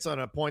Mike hits on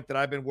a point that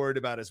I've been worried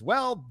about as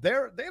well. They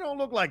don't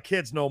look like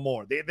kids no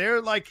more.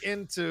 They're like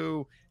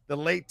into the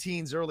late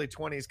teens, early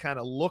 20s kind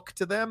of look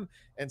to them.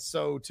 And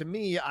so to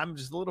me, I'm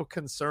just a little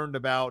concerned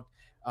about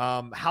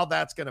how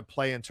that's going to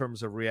play in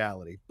terms of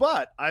reality.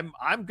 But I'm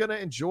going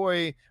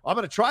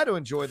to try to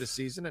enjoy the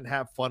season and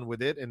have fun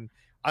with it. And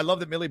I love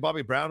that Millie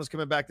Bobby Brown is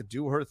coming back to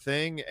do her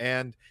thing.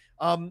 And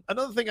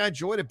another thing I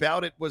enjoyed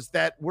about it was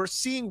that we're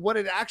seeing what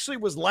it actually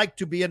was like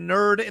to be a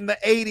nerd in the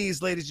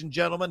 80s, ladies and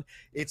gentlemen.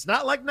 It's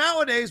not like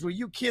nowadays where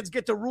you kids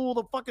get to rule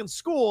the fucking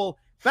school.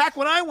 Back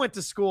when I went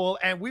to school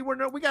and we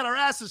got our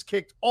asses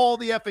kicked all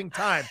the effing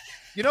time.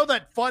 You know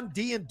that fun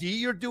D&D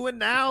you're doing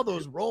now,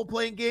 those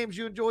role-playing games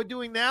you enjoy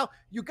doing now?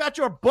 You got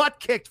your butt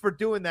kicked for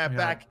doing that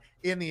back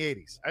in the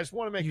 80s. I just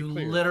want to make it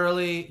clear.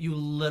 You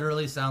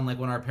literally sound like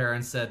when our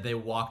parents said they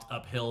walked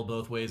uphill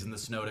both ways in the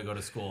snow to go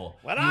to school.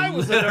 When I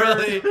was when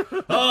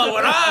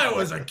I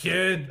was a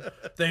kid,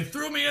 they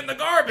threw me in the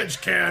garbage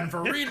can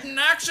for reading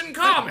Action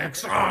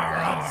Comics.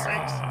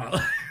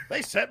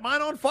 They set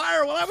mine on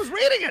fire while I was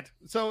reading it.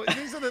 So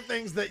these are the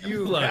things that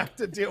you have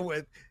to deal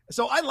with.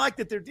 So I like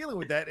that they're dealing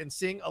with that and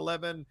seeing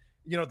 11,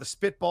 the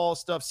spitball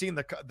stuff, seeing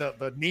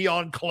the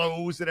neon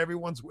clothes that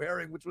everyone's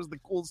wearing, which was the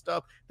cool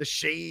stuff, the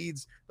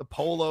shades, the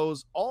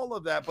polos, all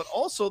of that, but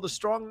also the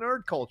strong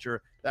nerd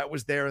culture that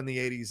was there in the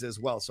 80s as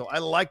well. So I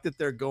like that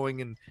they're going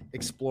and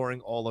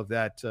exploring all of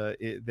that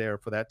there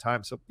for that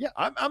time. So yeah,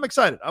 I'm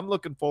excited. I'm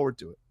looking forward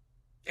to it.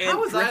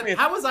 How was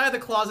I the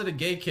closeted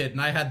gay kid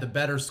and I had the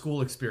better school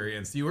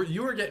experience? You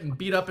were getting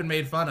beat up and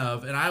made fun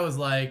of, and I was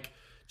like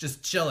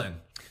just chilling.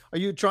 Are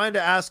you trying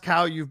to ask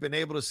how you've been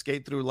able to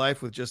skate through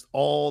life with just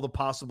all the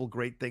possible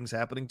great things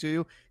happening to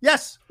you?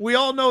 Yes, we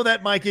all know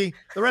that, Mikey.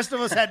 The rest of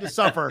us had to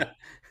suffer.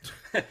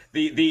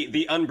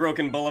 the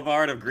unbroken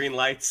boulevard of green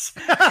lights.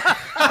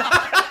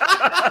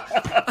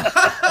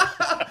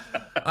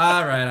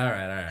 All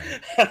right.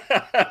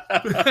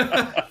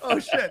 Oh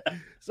shit.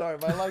 Sorry,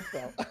 my light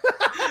fell.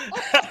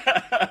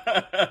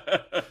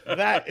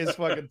 That is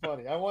fucking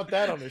funny. I want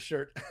that on the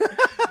shirt.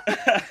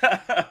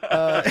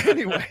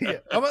 Anyway, yeah.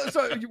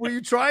 So were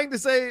you trying to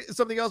say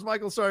something else,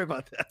 Michael? Sorry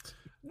about that.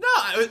 No,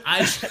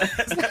 I'm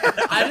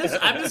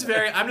just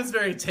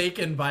very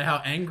taken by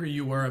how angry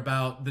you were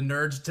about the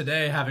nerds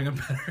today having a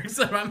better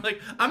exam.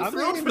 I'm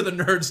thrilled for the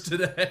nerds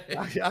today.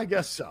 I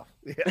guess so.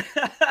 Yeah.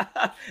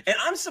 And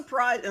I'm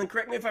surprised, and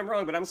correct me if I'm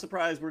wrong, but I'm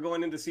surprised we're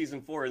going into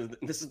season 4. And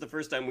this is the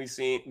first time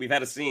we've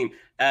had a scene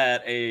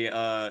at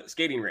a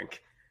skating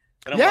rink.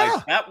 And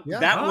I'm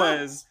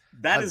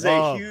that is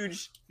a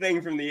huge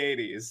thing from the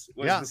 80s.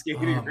 Was the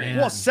skating rink. Man.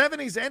 Well,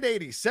 70s and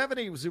 80s.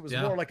 70s, it was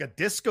more like a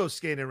disco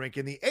skating rink.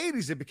 In the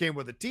 80s, it became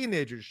where the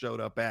teenagers showed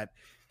up at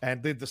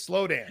and did the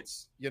slow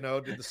dance. Did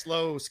the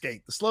slow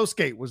skate. The slow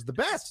skate was the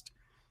best.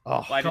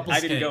 Oh, well,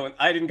 I didn't go in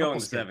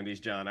the 70s,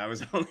 John. I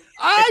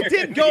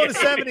didn't go in the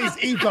 70s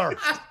either.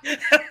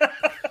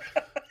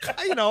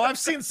 I've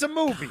seen some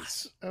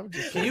movies.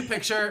 Can you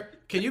picture?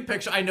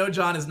 I know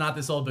John is not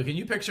this old, but can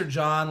you picture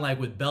John like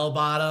with bell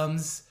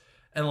bottoms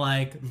and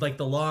like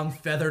the long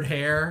feathered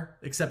hair?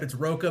 Except it's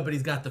Roca, but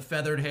he's got the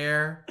feathered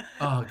hair.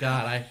 Oh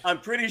God,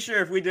 I'm pretty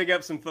sure if we dig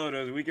up some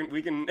photos, we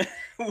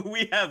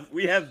we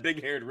have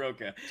big haired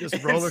Roca.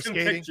 Just roller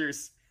skating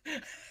pictures.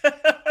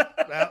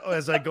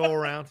 As I go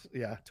around,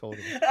 yeah,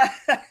 totally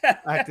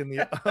acting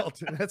the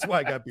alternate. That's why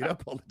I got beat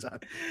up all the time.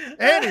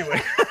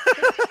 Anyway.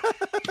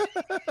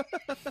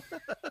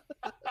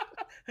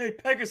 Hey,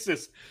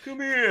 Pegasus, come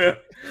here.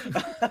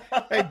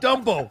 Hey,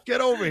 Dumbo, get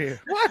over here.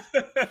 What?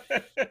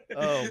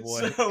 Oh,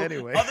 boy. So,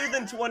 anyway. Other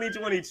than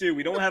 2022,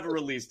 we don't have a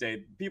release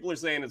date. People are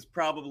saying it's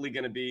probably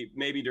going to be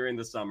maybe during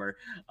the summer.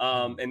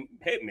 And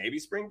hey, maybe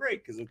spring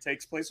break because it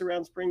takes place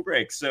around spring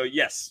break. So,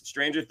 yes,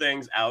 Stranger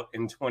Things out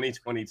in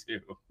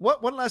 2022.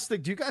 One last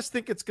thing. Do you guys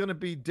think it's going to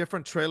be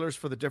different trailers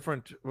for the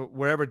different,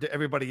 wherever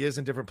everybody is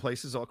in different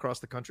places all across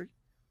the country?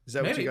 Is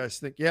that what you guys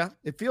think? Yeah,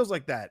 it feels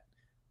like that.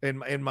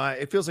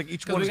 It feels like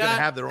each one is going to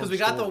have their own.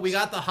 Because we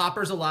got the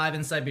Hoppers Alive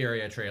in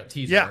Siberia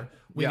teaser. Yeah.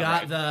 We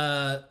got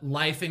the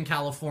Life in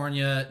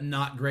California,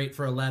 not great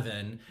for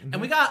 11.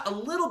 And we got a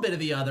little bit of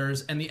the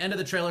others, and the end of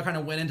the trailer kind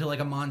of went into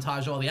like a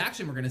montage of all the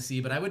action we're going to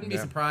see, but I wouldn't be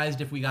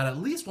surprised if we got at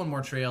least one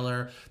more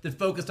trailer that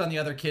focused on the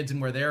other kids and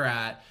where they're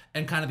at,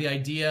 and kind of the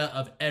idea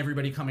of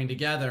everybody coming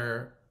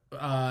together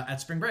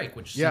at spring break,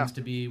 which seems to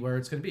be where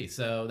it's going to be.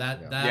 So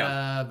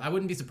I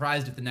wouldn't be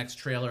surprised if the next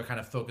trailer kind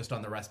of focused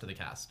on the rest of the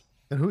cast.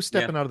 And who's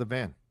stepping out of the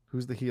van?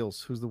 Who's the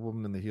heels? Who's the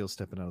woman in the heels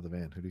stepping out of the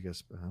van? Who do you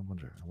guys? I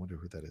wonder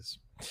who that is.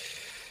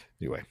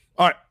 Anyway,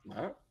 all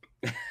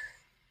right.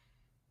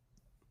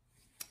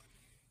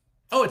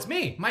 Oh, it's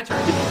me. My turn.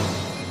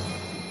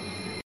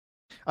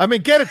 I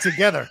mean, get it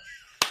together.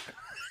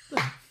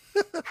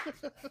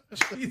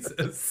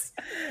 Jesus.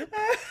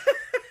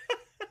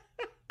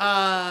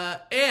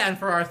 And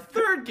for our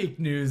third geek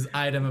news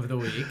item of the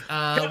week,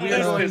 we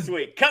are this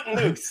week. Cutting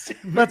loose.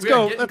 Let's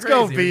go,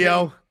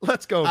 VO.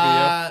 Let's go,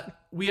 VO.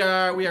 We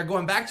are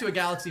going back to a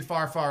galaxy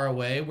far, far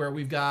away where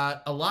we've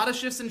got a lot of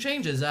shifts and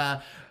changes.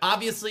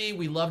 Obviously,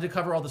 we love to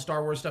cover all the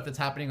Star Wars stuff that's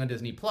happening on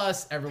Disney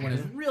Plus. Everyone is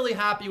really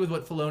happy with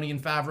what Filoni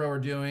and Favreau are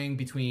doing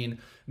between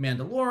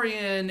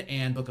Mandalorian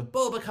and Book of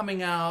Boba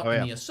coming out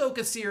and the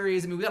Ahsoka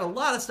series. I mean, we got a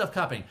lot of stuff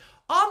coming.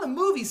 On the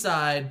movie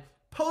side,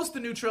 post the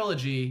new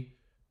trilogy,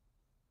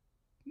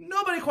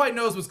 nobody quite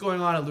knows what's going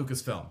on at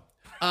Lucasfilm.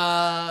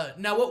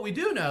 Now, what we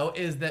do know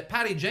is that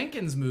Patty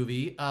Jenkins'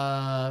 movie,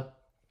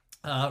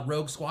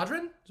 Rogue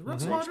Squadron? Is it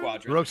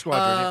Rogue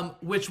Squadron?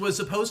 Which was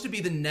supposed to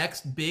be the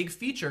next big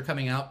feature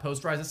coming out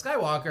post Rise of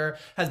Skywalker,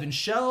 has been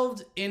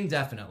shelved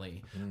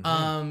indefinitely.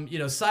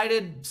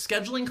 Cited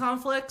scheduling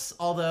conflicts,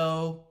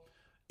 although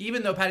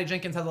even though Patty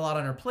Jenkins has a lot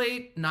on her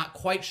plate, not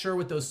quite sure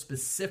what those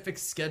specific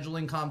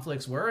scheduling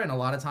conflicts were. And a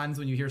lot of times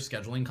when you hear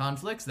scheduling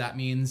conflicts, that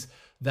means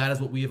that is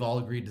what we have all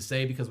agreed to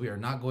say because we are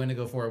not going to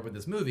go forward with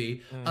this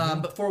movie.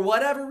 But for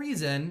whatever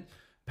reason,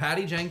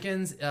 Patty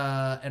Jenkins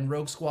and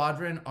Rogue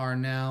Squadron are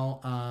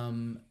now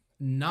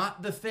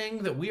not the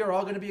thing that we are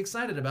all going to be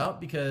excited about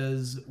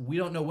because we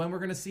don't know when we're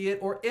going to see it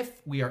or if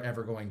we are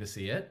ever going to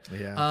see it.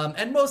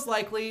 And most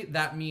likely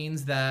that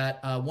means that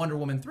Wonder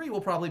Woman 3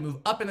 will probably move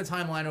up in the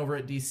timeline over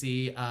at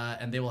DC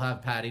and they will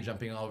have Patty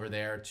jumping over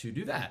there to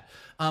do that.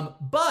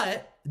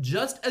 But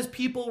just as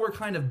people were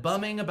kind of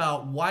bumming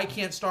about why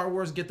can't Star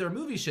Wars get their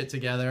movie shit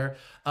together,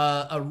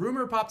 a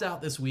rumor popped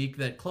out this week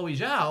that Chloe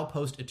Zhao,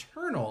 post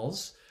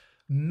Eternals,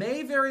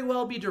 may very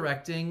well be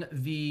directing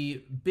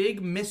the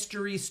big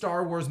mystery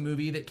Star Wars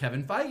movie that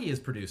Kevin Feige is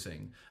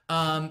producing.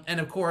 And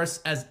of course,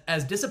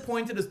 as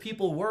disappointed as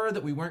people were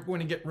that we weren't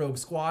going to get Rogue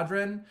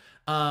Squadron,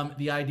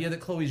 the idea that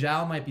Chloe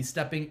Zhao might be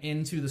stepping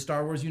into the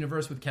Star Wars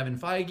universe with Kevin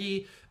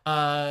Feige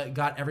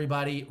got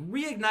everybody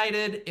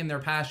reignited in their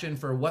passion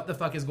for what the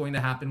fuck is going to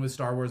happen with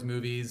Star Wars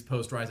movies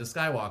post Rise of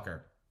Skywalker.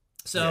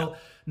 So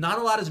not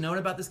a lot is known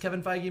about this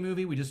Kevin Feige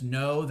movie. We just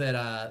know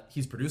that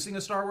he's producing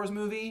a Star Wars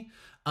movie.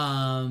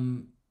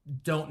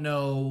 Don't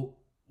know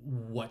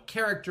what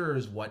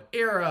characters, what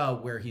era,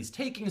 where he's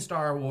taking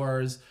Star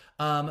Wars.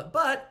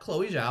 But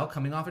Chloe Zhao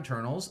coming off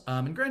Eternals,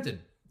 and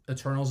granted,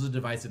 Eternals is a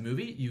divisive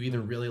movie. You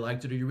either really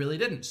liked it or you really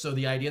didn't. So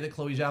the idea that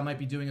Chloe Zhao might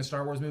be doing a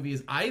Star Wars movie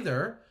is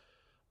either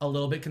a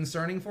little bit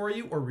concerning for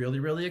you or really,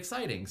 really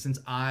exciting. Since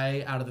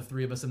I, out of the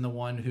three of us, am the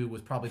one who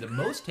was probably the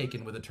most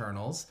taken with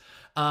Eternals,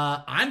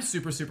 I'm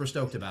super, super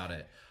stoked about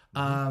it.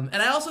 And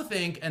I also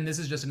think, and this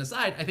is just an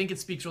aside, I think it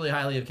speaks really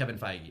highly of Kevin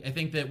Feige. I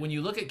think that when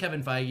you look at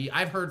Kevin Feige,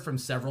 I've heard from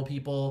several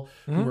people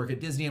who work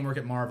at Disney and work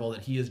at Marvel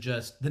that he is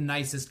just the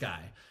nicest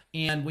guy.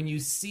 And when you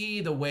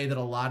see the way that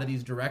a lot of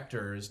these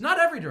directors, not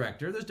every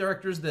director, there's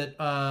directors that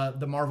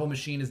the Marvel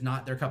machine is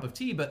not their cup of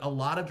tea, but a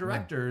lot of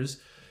directors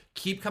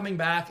keep coming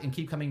back and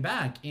keep coming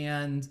back.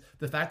 And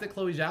the fact that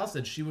Chloe Zhao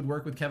said she would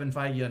work with Kevin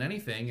Feige on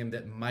anything and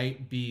that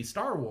might be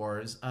Star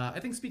Wars, I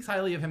think speaks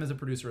highly of him as a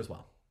producer as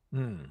well.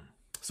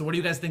 So what do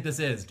you guys think this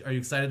is? Are you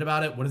excited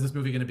about it? What is this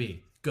movie going to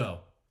be? Go.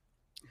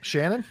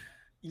 Shannon?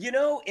 You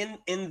know,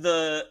 in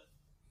the,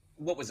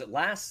 what was it,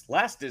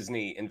 last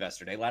Disney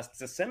Investor Day, last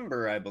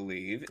December, I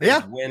believe,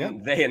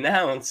 when they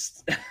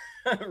announced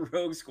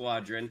Rogue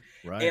Squadron.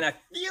 Right. And I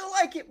feel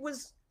like it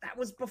was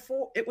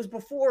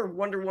before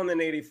Wonder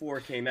Woman 84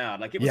 came out.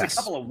 Like it was a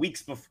couple of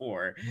weeks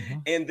before.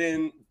 And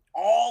then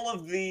all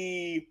of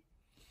the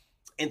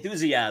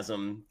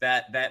enthusiasm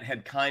that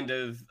had kind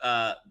of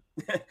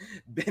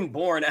been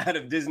born out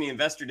of Disney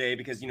Investor Day,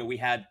 because, you know, we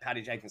had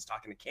Patty Jenkins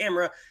talking to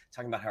camera,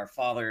 talking about how her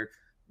father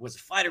was a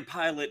fighter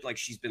pilot. Like,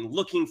 she's been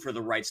looking for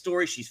the right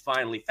story. She's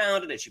finally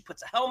found it, and she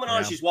puts a helmet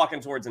on. She's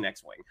walking towards an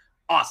X-Wing.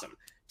 Awesome.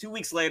 2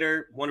 weeks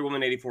later, Wonder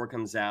Woman 84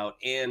 comes out,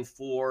 and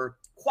for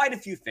quite a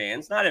few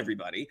fans, not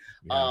everybody,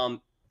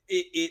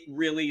 it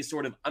really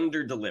sort of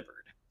under-delivered.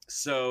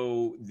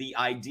 So the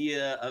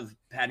idea of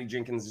Patty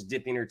Jenkins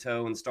dipping her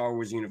toe in the Star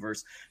Wars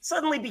universe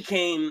suddenly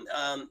became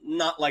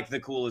not like the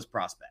coolest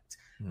prospect.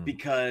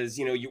 Because,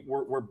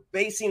 we're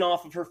basing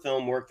off of her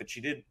film work that she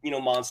did,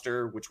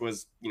 Monster, which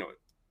was,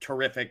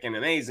 terrific and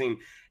amazing,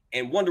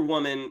 and Wonder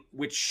Woman,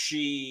 which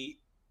she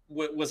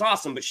was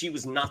awesome, but she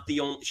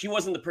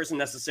wasn't the person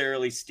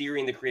necessarily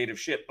steering the creative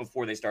ship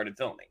before they started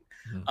filming.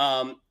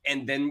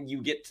 And then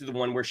you get to the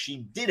one where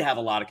she did have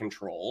a lot of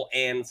control,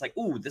 and it's like,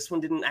 ooh, this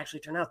one didn't actually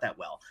turn out that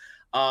well.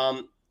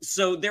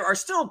 So there are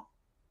still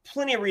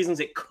plenty of reasons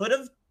it could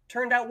have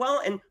turned out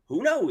well, and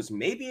who knows,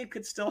 maybe it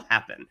could still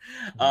happen.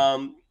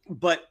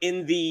 But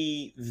in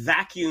the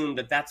vacuum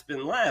that's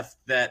been left,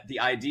 that the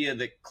idea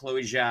that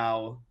Chloe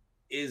Zhao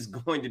is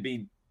going to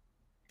be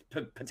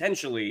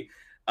potentially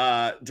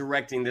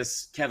directing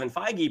this Kevin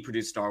Feige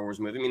produced Star Wars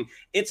movie. I mean,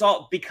 it's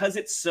all because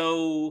it's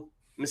so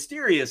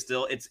mysterious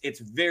still. It's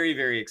very,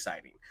 very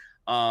exciting.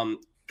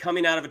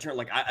 Coming out of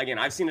Eternal,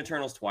 I've seen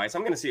Eternals twice.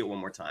 I'm going to see it one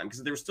more time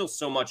because there was still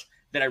so much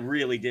that I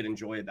really did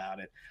enjoy about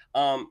it.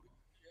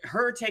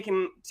 Her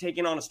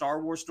taking on a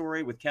Star Wars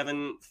story with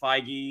Kevin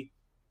Feige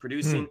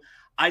producing,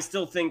 I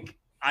still think,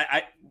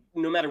 I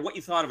no matter what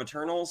you thought of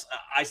Eternals,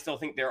 I still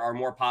think there are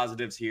more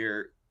positives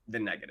here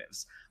than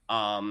negatives.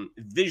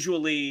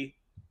 Visually,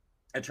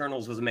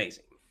 Eternals was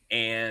amazing,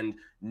 and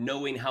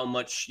knowing how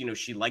much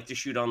she liked to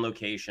shoot on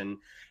location,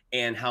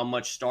 and how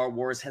much Star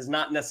Wars has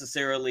not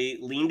necessarily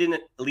leaned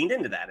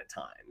into that at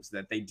times,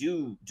 that they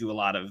do a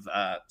lot of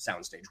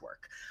soundstage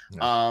work.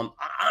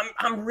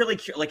 I'm really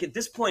curious. At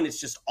this point,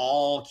 it's just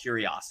all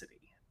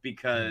curiosity,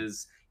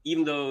 because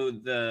even though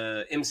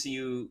the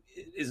MCU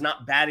is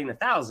not batting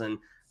 1,000,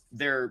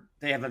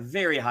 they have a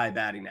very high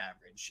batting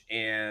average,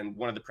 and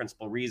one of the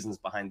principal reasons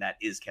behind that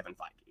is Kevin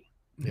Feige.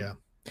 Yeah,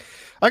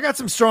 I got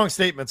some strong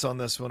statements on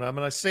this one. I'm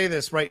going to say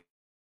this right.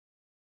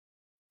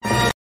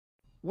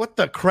 What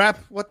the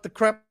crap?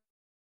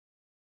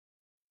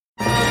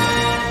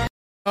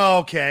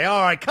 Okay,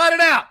 all right, cut it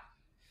out.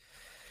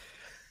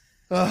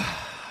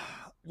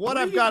 What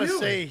I've got to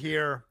say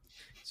here.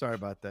 Sorry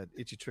about that.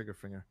 Itchy trigger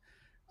finger.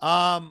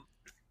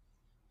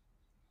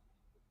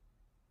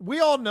 We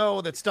all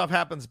know that stuff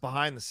happens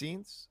behind the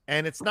scenes,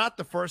 and it's not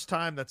the first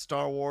time that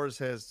Star Wars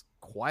has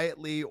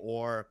quietly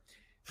or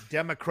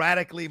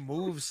democratically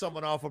moved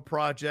someone off a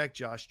project.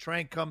 Josh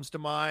Trank comes to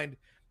mind.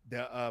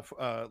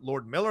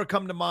 Lord Miller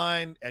come to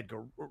mind.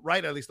 Edgar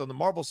Wright, at least on the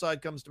Marvel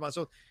side, comes to mind.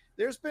 So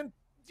there's been,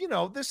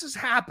 this has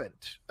happened.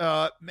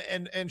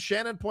 And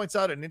Shannon points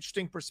out an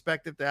interesting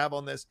perspective to have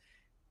on this.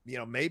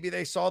 Maybe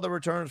they saw the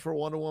returns for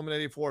Wonder Woman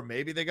 84.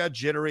 Maybe they got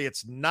jittery.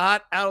 It's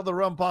not out of the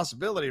realm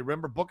possibility.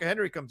 Remember, Book of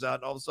Henry comes out,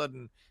 and all of a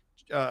sudden,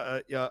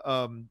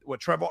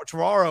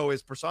 Trevorrow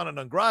is persona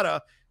non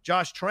grata.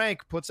 Josh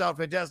Trank puts out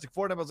Fantastic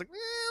Four, and I was like,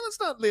 let's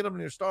not lead them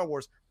near Star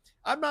Wars.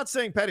 I'm not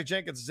saying Patty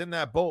Jenkins is in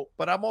that boat,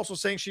 but I'm also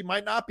saying she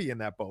might not be in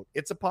that boat.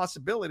 It's a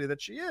possibility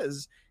that she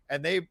is,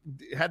 and they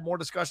had more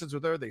discussions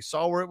with her. They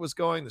saw where it was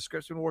going. The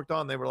script's been worked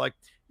on. They were like,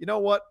 you know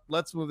what?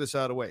 Let's move this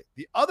out of the way.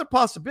 The other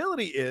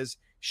possibility is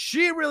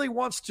she really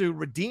wants to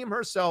redeem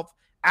herself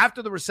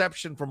after the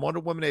reception from Wonder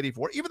Woman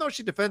 84, even though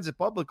she defends it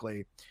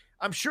publicly.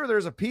 I'm sure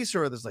there's a piece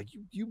of her that's like,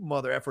 you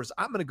mother effers,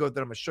 I'm going to go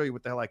there. I'm going to show you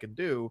what the hell I can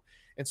do.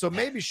 And so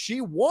maybe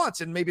she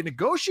wants and maybe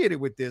negotiated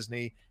with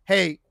Disney.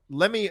 Hey,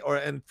 let me,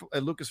 and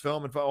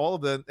Lucasfilm and all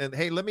of them. And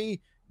hey, let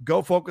me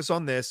go focus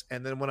on this.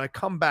 And then when I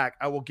come back,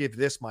 I will give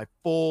this my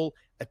full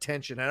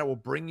attention, and I will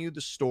bring you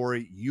the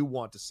story you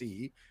want to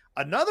see.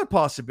 Another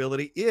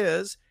possibility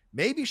is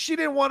maybe she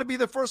didn't want to be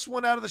the first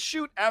one out of the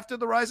chute after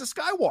The Rise of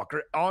Skywalker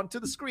onto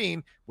the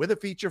screen with a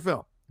feature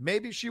film.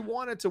 Maybe she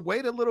wanted to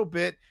wait a little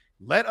bit,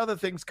 let other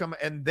things come,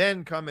 and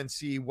then come and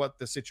see what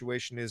the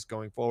situation is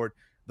going forward.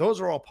 Those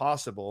are all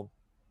possible.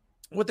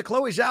 With the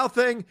Chloe Zhao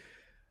thing,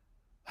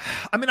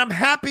 I mean, I'm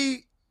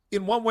happy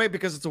in one way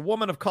because it's a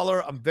woman of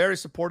color. I'm very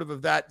supportive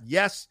of that.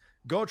 Yes,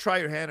 go try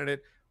your hand at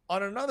it.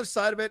 On another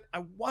side of it,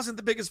 I wasn't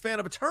the biggest fan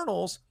of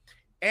Eternals,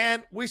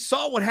 and we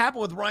saw what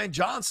happened with Rian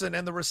Johnson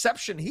and the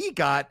reception he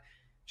got.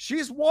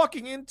 She's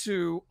walking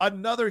into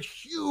another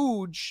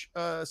huge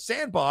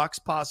sandbox,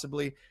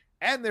 possibly,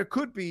 and there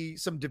could be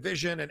some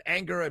division and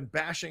anger and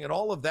bashing and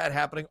all of that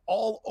happening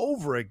all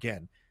over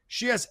again.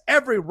 She has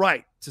every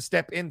right to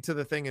step into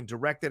the thing and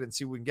direct it and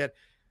see what we can get.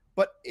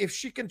 But if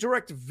she can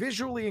direct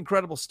visually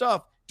incredible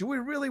stuff, do we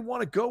really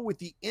want to go with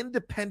the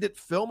independent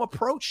film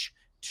approach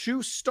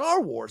to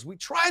Star Wars? We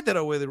tried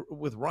that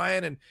with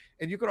Ryan,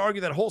 and you could argue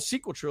that whole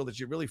sequel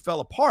trilogy really fell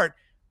apart.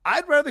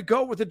 I'd rather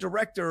go with a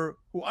director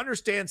who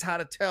understands how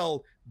to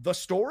tell the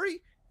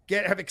story,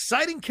 have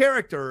exciting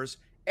characters,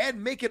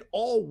 and make it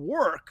all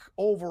work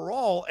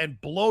overall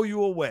and blow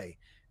you away.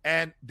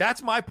 And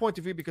that's my point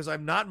of view, because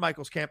I'm not in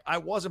Michael's camp. I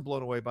wasn't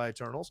blown away by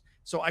Eternals,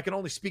 so I can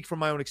only speak from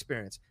my own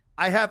experience.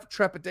 I have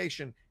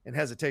trepidation and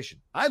hesitation.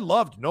 I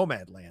loved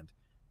Nomadland.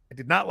 I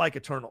did not like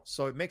Eternals.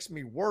 So it makes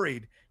me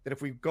worried that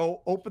if we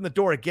go open the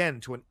door again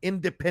to an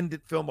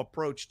independent film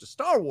approach to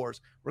Star Wars,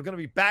 we're going to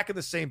be back in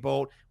the same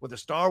boat with the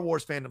Star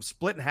Wars fandom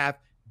split in half,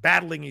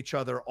 battling each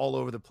other all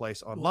over the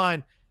place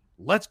online.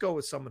 Let's go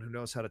with someone who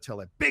knows how to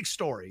tell a big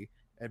story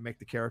and make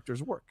the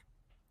characters work.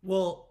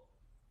 Well,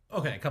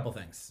 okay, a couple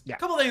things. Yeah. A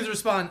couple things to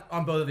respond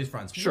on both of these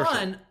fronts. Sure.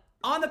 One,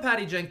 on the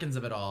Patty Jenkins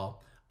of it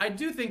all, I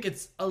do think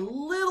it's a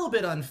little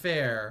bit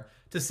unfair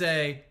to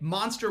say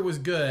Monster was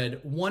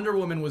good, Wonder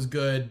Woman was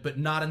good, but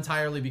not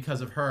entirely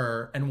because of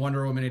her, and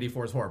Wonder Woman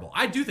 84 is horrible.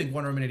 I do think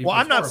Wonder Woman 84 is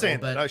horrible. Well, I'm not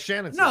saying that.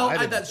 Shannon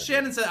said no,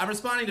 Shannon said I'm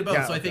responding to both.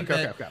 Yeah, so I think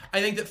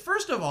that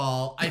first of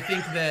all, I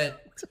think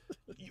that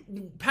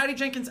Patty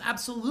Jenkins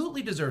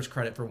absolutely deserves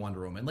credit for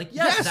Wonder Woman. Like,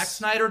 yes, Zack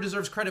Snyder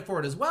deserves credit for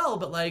it as well,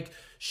 but like,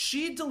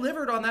 she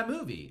delivered on that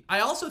movie.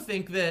 I also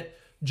think that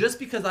just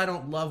because I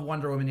don't love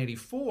Wonder Woman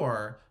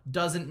 84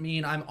 doesn't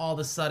mean I'm all of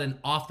a sudden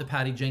off the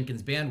Patty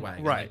Jenkins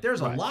bandwagon. Right. Like,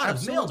 there's a lot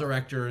of male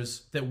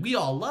directors that we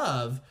all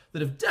love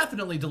that have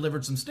definitely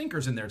delivered some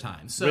stinkers in their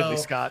time. So Ridley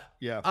Scott,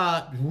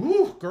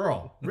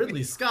 girl,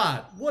 Ridley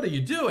Scott, what are you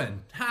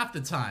doing half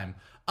the time?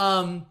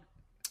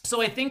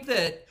 So I think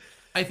that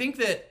I think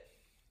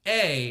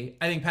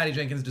Patty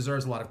Jenkins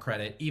deserves a lot of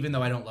credit, even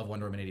though I don't love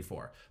Wonder Woman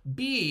 84.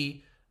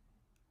 B,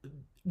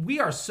 we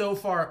are so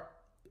far.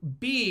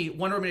 B,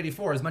 Wonder Woman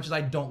 84, as much as I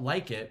don't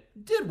like it,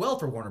 did well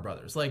for Warner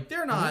Brothers. Like,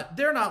 they're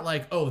not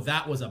like, oh,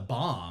 that was a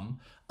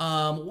bomb.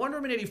 Wonder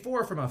Woman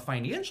 84, from a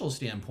financial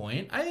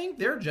standpoint, I think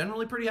they're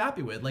generally pretty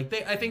happy with. Like,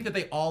 I think that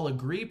they all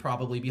agree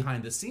probably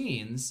behind the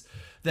scenes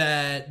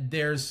that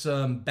there's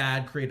some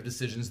bad creative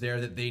decisions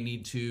there that they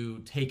need to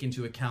take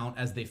into account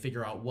as they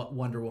figure out what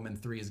Wonder Woman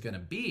 3 is going to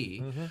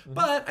be.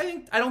 But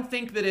I don't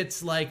think that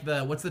it's like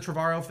what's the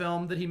Trevorrow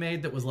film that he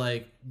made that was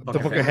like the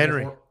Book of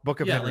Henry.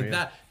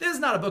 That. This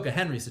is not a Book of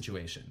Henry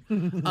situation.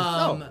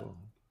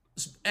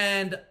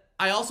 And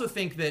I also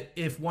think that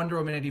if Wonder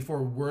Woman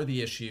 84 were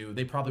the issue,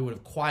 they probably would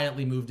have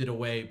quietly moved it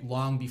away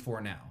long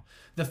before now.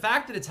 The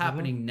fact that it's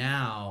happening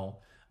now,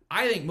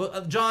 I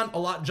think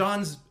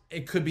John's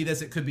it could be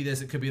this, it could be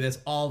this, it could be this,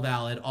 all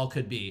valid, all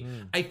could be.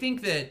 I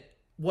think that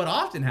what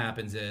often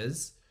happens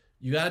is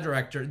you got a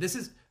director. This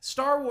is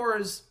Star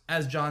Wars,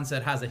 as John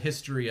said, has a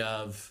history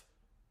of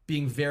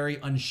being very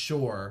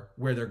unsure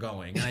where they're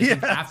going. And I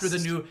think after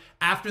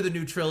the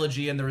new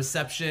trilogy and the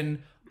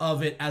reception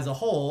of it as a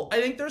whole, I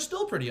think they're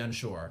still pretty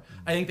unsure.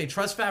 I think they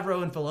trust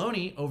Favreau and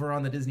Filoni over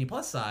on the Disney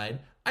Plus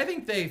side. I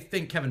think they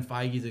think Kevin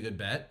Feige's a good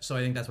bet, so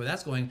I think that's where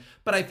that's going.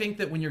 But I think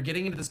that when you're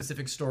getting into the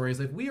specific stories,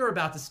 like we are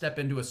about to step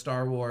into a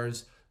Star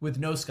Wars with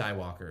no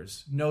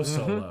Skywalkers, no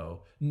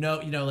Solo,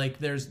 no, like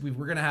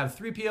we're gonna have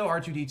 3PO,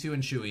 R2D2,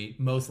 and Chewie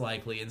most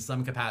likely in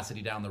some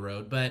capacity down the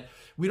road, but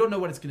we don't know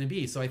what it's gonna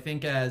be. So I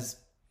think as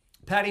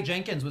Patty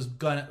Jenkins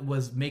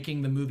was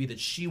making the movie that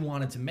she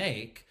wanted to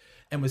make,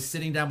 and was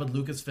sitting down with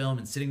Lucasfilm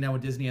and sitting down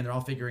with Disney, and they're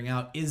all figuring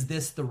out, is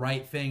this the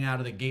right thing out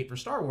of the gate for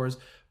Star Wars?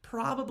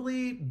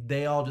 Probably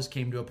they all just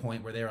came to a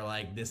point where they were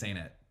like, this ain't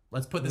it.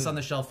 Let's put this on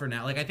the shelf for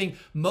now. Like, I think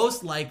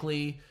most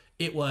likely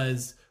it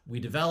was, we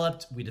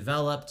developed, we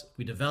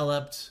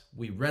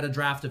read a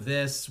draft of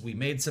this, we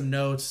made some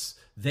notes,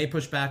 they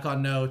pushed back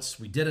on notes,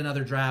 we did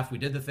another draft, we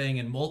did the thing,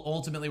 and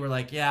ultimately we're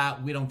like,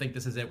 yeah, we don't think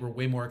this is it. We're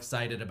way more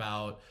excited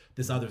about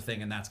this other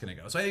thing, and that's going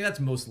to go. So I think that's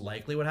most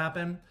likely what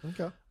happened.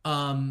 Okay.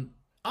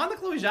 On the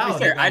Chloe Zhao,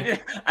 fair,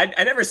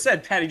 I never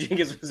said Patty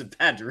Jenkins was a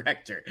bad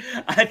director.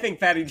 I think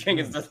Patty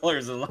Jenkins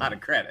deserves a lot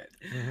of credit.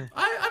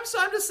 I'm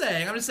just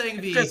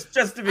saying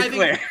just to be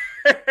clear.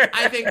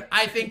 I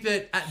think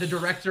that the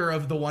director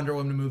of the Wonder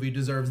Woman movie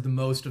deserves the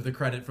most of the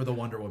credit for the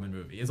Wonder Woman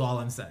movie. Is all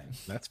I'm saying.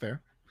 That's fair.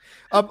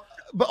 But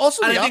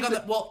also, okay,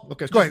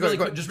 go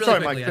ahead. Sorry,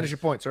 Mike, finish your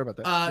point. Sorry about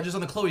that. Just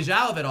on the Chloe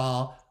Zhao of it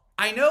all.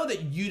 I know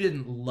that you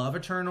didn't love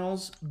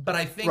Eternals, but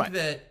I think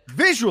that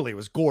visually it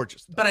was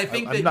gorgeous. But I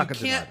think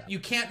that you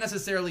can't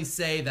necessarily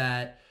say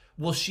that,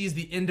 well, she's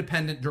the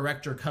independent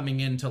director coming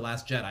into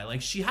Last Jedi.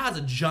 Like, she has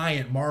a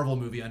giant Marvel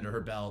movie under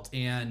her belt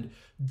and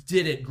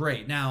did it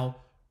great. Now,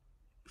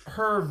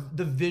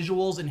 the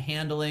visuals and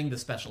handling, the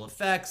special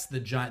effects,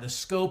 the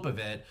scope of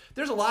it,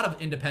 there's a lot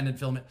of independent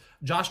film.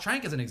 Josh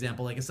Trank is an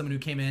example, like, as someone who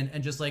came in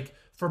and just, like,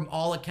 from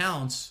all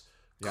accounts,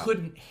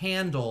 couldn't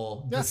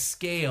handle the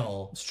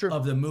scale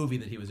of the movie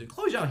that he was in.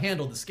 Chloe Zhao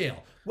handled the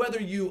scale. Whether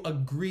you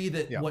agree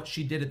that what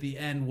she did at the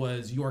end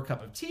was your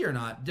cup of tea or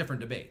not, different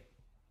debate.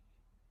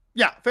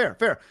 Yeah,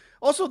 fair.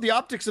 Also, the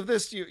optics of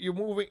this, you're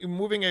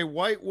moving a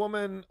white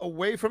woman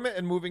away from it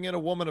and moving in a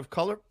woman of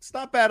color. It's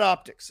not bad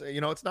optics.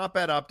 It's not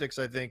bad optics,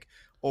 I think,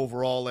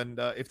 overall. And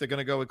if they're going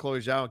to go with Chloe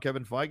Zhao and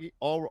Kevin Feige,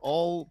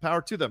 all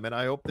power to them. And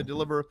I hope they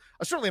deliver.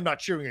 I certainly am not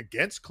cheering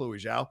against Chloe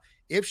Zhao.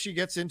 If she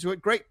gets into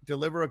it, great.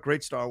 Deliver a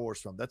great Star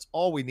Wars film. That's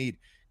all we need.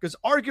 Because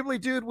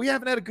arguably, dude, we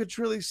haven't had a good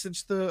trilogy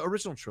since the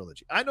original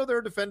trilogy. I know there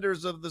are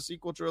defenders of the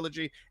sequel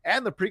trilogy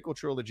and the prequel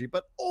trilogy,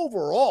 but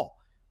overall,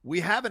 we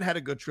haven't had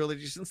a good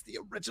trilogy since the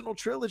original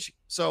trilogy.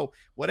 So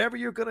whatever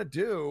you're going to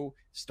do,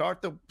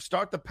 start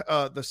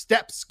the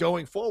steps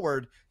going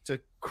forward to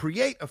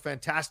create a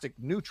fantastic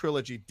new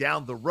trilogy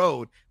down the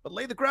road, but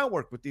lay the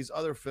groundwork with these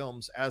other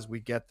films as we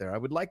get there. I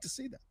would like to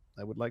see that.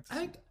 I would like to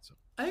see that. So.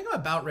 I think I'm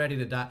about ready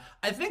to die.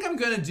 I think I'm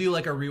going to do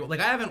like a like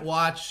I haven't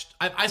watched,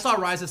 I saw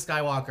Rise of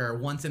Skywalker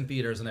once in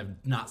theaters and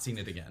I've not seen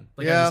it again.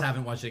 Like I just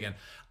haven't watched it again.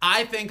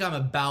 I think I'm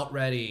about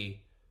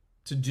ready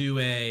to do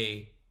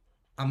I'm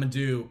going to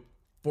do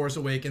Force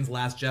Awakens,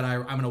 Last Jedi.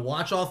 I'm going to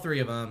watch all three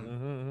of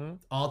them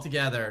all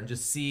together and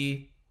just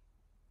see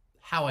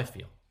how I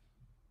feel.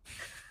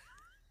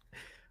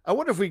 I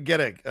wonder if we can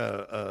get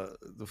the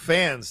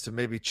fans to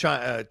maybe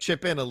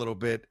chip in a little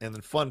bit and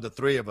then fund the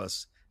three of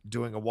us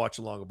doing a watch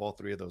along of all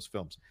three of those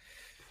films.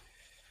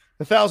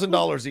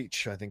 $1,000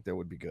 each. I think that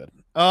would be good.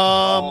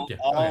 All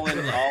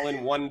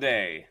in one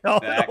day.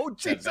 Back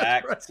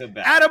to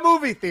back. At a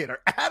movie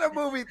theater.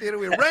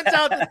 We rent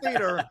out the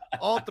theater,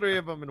 all three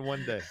of them in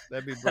one day.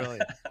 That'd be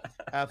brilliant.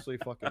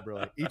 Absolutely fucking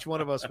brilliant. Each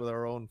one of us with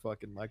our own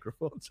fucking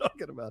microphone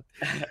talking about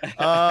it.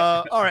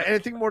 All right.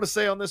 Anything more to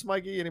say on this,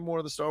 Mikey? Any more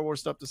of the Star Wars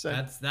stuff to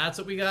say? That's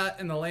what we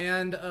got in the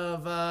land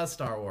of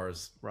Star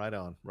Wars. Right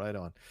on.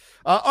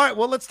 All right.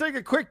 Well, let's take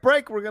a quick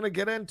break. We're going to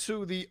get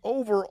into the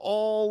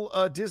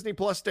overall Disney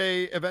Plus Day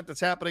event that's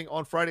happening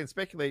on Friday and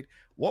speculate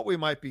what we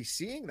might be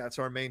seeing. That's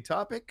our main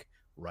topic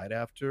right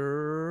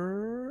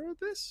after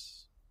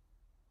this.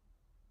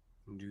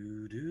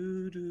 Do,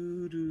 do,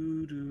 do,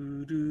 do,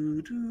 do,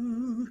 do,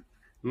 do.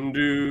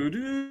 Do,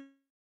 do.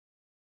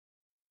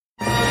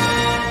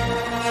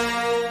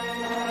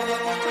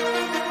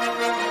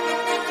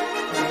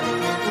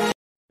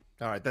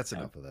 All right, that's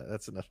enough of that.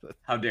 That's enough of that.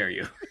 How dare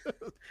you?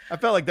 I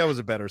felt like that was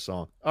a better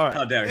song. All right.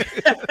 How dare you?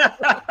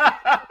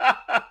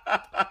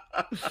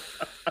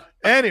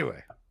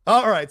 Anyway.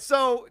 All right.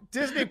 So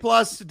Disney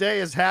Plus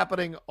today is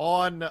happening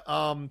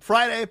on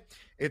Friday.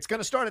 It's going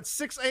to start at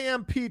 6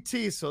 a.m.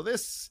 PT. So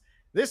this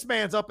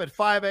man's up at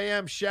 5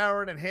 a.m.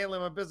 showering and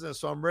handling my business.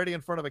 So I'm ready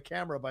in front of a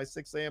camera by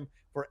 6 a.m.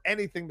 for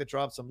anything that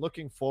drops. I'm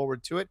looking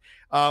forward to it.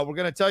 We're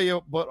going to tell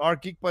you what our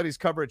Geek Buddies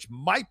coverage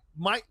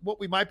what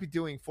we might be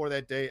doing for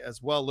that day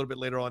as well a little bit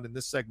later on in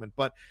this segment.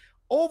 But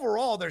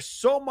overall, there's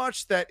so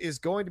much that is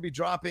going to be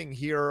dropping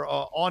here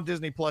on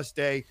Disney Plus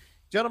Day.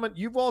 Gentlemen,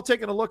 you've all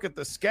taken a look at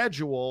the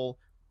schedule.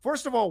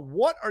 First of all,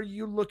 what are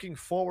you looking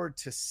forward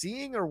to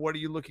seeing, or what are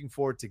you looking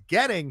forward to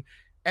getting?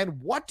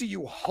 And what do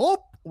you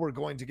hope we're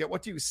going to get?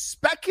 What do you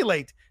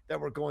speculate that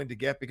we're going to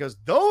get? Because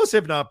those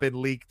have not been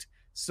leaked.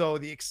 So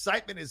the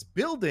excitement is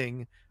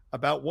building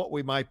about what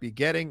we might be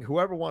getting.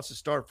 Whoever wants to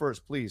start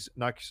first, please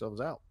knock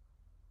yourselves out.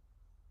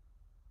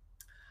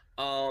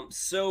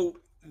 So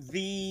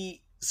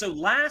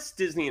last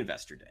Disney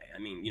Investor Day, I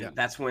mean, you know,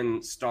 that's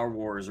when Star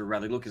Wars, or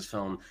rather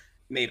Lucasfilm,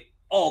 made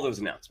all those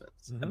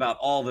announcements about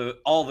all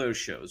those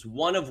shows.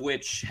 One of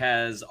which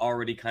has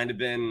already kind of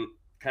been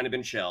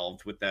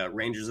shelved with the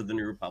Rangers of the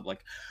New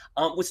Republic.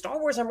 With Star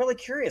Wars, I'm really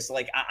curious.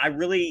 Like, I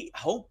really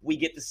hope we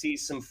get to see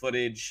some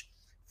footage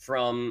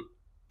from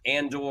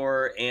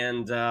Andor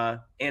and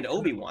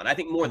Obi-Wan. I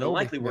think more than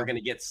likely we're going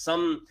to get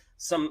some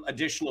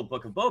additional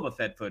Book of Boba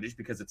Fett footage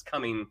because it's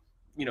coming,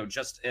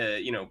 just a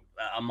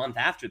month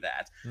after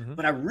that.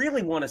 But I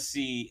really want to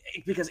see,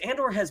 because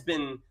Andor has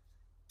been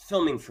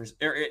filmed for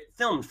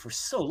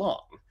so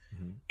long,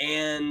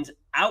 and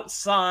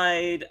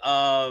outside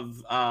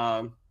of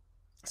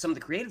some of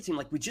the creative team,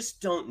 like, we just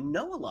don't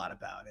know a lot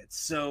about it.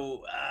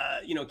 So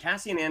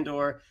Cassian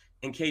Andor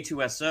and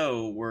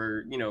K2SO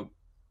were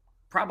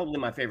probably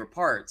my favorite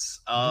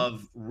parts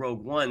of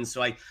Rogue One.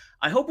 So I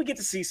hope we get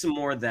to see some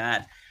more of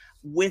that.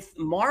 With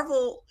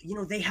Marvel,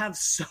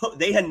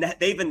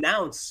 they've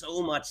announced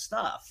so much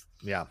stuff.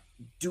 Yeah.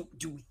 Do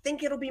we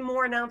think it'll be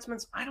more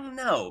announcements? I don't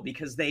know,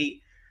 because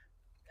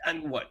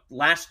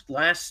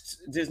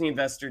last Disney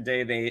Investor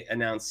Day they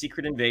announced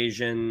Secret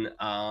Invasion,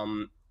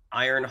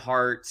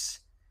 Ironheart.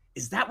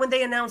 Is that when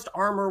they announced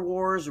Armor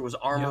Wars, or was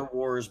Armor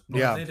Wars?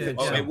 Yeah,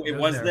 it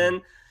was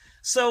then.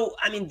 So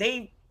I mean,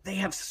 they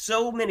have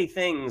so many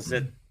things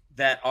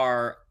that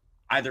are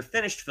either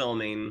finished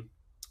filming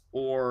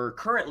or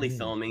currently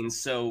filming.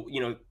 So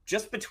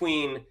just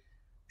between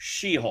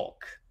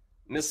She-Hulk,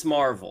 Miss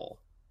Marvel,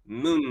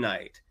 Moon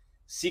Knight,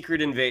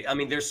 Secret Invasion. I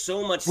mean, there's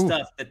so much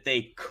stuff that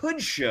they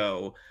could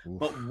show,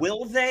 but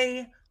will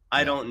they?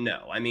 I don't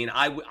know. I mean,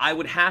 I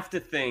would have to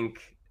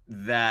think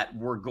that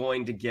we're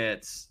going to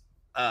get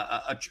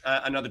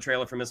another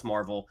trailer for Miss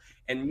Marvel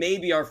and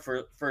maybe our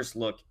first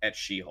look at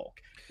She-Hulk.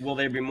 Will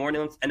there be more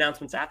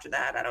announcements after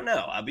that? I don't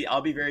know.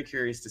 I'll be very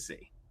curious to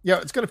see. Yeah,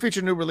 it's going to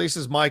feature new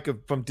releases, Mike,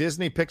 from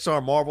Disney,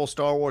 Pixar, Marvel,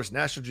 Star Wars,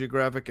 National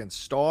Geographic, and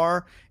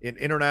Star in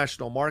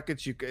international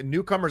markets.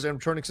 Newcomers and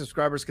returning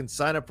subscribers can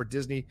sign up for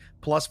Disney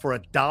Plus for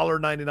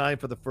 $1.99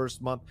 for the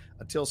first month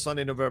until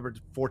Sunday, November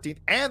 14th.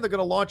 And they're going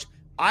to launch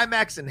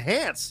IMAX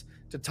Enhance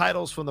to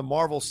titles from the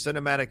Marvel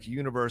Cinematic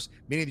Universe,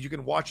 meaning that you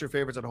can watch your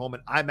favorites at home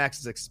in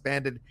IMAX's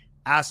expanded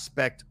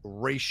aspect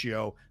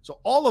ratio. So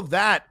all of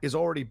that has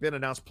already been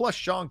announced. Plus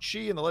Shang-Chi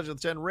and the Legend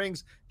of the Ten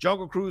Rings,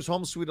 Jungle Cruise,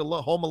 Home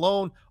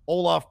Alone,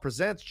 Olaf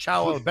Presents,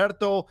 Ciao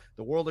Alberto,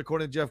 The World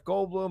According to Jeff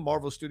Goldblum,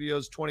 Marvel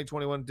Studios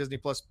 2021 Disney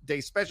Plus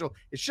Day Special.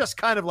 It's just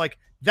kind of like,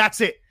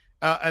 that's it.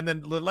 And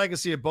then the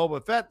legacy of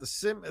Boba Fett,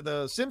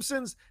 the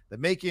Simpsons, the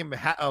making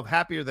of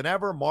Happier Than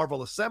Ever,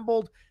 Marvel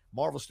Assembled,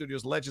 Marvel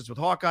Studios Legends with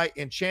Hawkeye,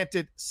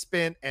 Enchanted,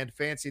 Spin, and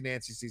Fancy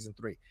Nancy Season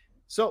 3.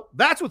 So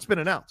that's what's been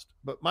announced.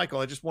 But Michael,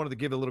 I just wanted to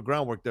give a little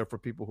groundwork there for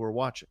people who are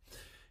watching.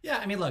 Yeah,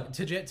 I mean, look,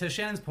 to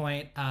Shannon's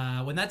point,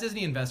 when that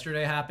Disney Investor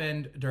Day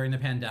happened during the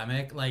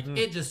pandemic, like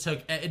it just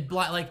took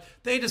like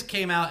they just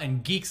came out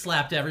and geek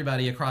slapped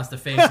everybody across the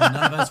face, and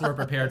none of us were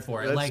prepared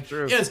for it. That's like,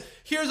 true.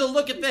 Here's a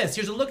look at this,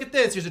 here's a look at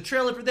this, here's a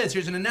trailer for this,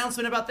 here's an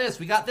announcement about this.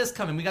 We got this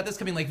coming,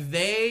 Like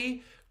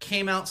they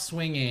came out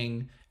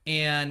swinging.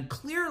 And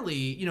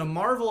clearly,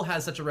 Marvel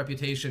has such a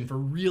reputation for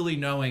really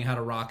knowing how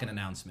to rock an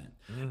announcement.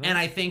 Mm-hmm. And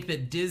I think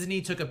that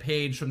Disney took a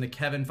page from the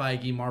Kevin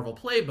Feige Marvel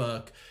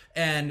playbook,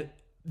 and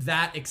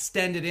that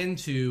extended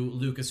into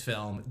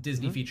Lucasfilm,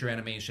 Disney feature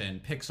animation,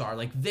 Pixar.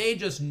 Like they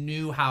just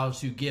knew how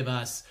to give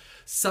us,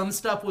 some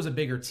stuff was a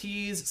bigger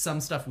tease,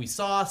 some stuff we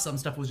saw, some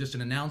stuff was just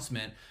an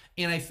announcement.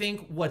 And I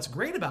think what's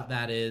great about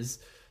that is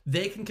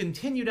they can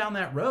continue down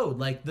that road.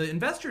 Like the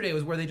Investor Day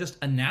was where they just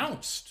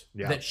announced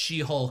that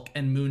She-Hulk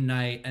and Moon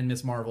Knight and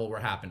Ms. Marvel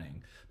were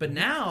happening. But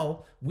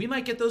now we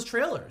might get those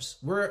trailers.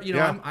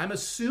 I'm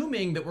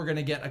assuming that we're going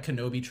to get a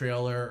Kenobi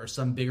trailer or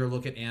some bigger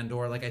look at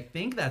Andor. Like I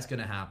think that's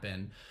going to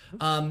happen.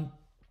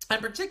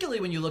 And particularly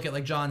when you look at,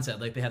 like John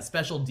said, like they had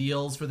special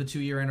deals for the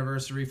 2-year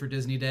anniversary for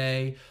Disney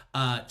Day.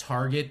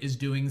 Target is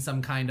doing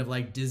some kind of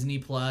like Disney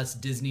Plus,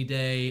 Disney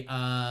Day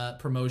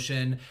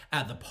promotion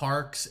at the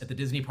parks, at the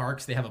Disney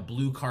parks. They have a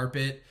blue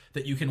carpet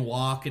that you can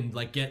walk and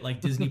like get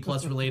like Disney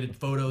Plus related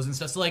photos and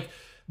stuff. So like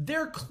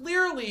they're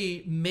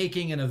clearly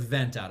making an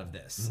event out of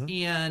this.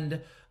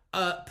 And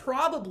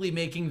probably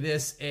making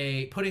this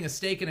putting a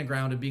stake in the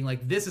ground and being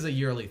like, this is a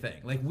yearly thing.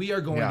 Like we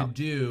are going to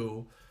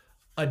do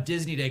a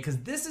Disney Day, because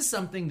this is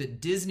something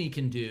that Disney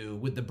can do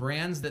with the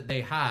brands that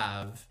they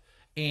have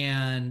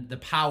and the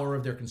power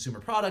of their consumer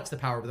products, the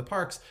power of the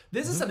parks.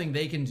 This is something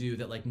they can do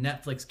that like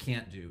Netflix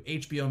can't do,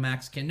 HBO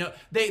Max can. No,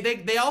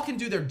 they all can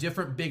do their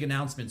different big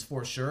announcements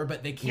for sure,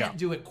 but they can't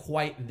do it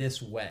quite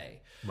this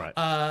way. Right.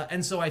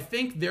 And so I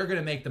think they're going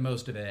to make the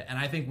most of it, and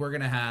I think we're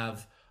going to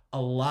have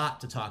a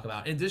lot to talk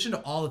about. In addition to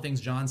all the things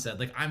John said,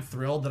 like I'm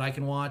thrilled that I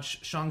can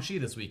watch Shang-Chi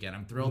this weekend.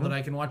 I'm thrilled that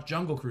I can watch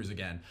Jungle Cruise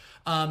again.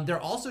 They're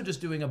also just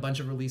doing a bunch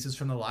of releases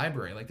from the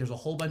library. Like there's a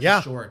whole bunch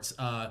of shorts.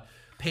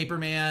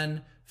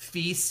 Paperman,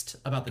 Feast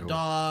about the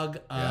dog,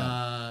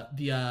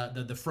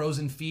 the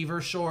Frozen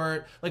Fever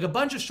short, like a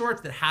bunch of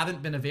shorts that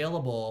haven't been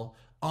available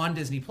on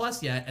Disney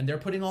Plus yet, and they're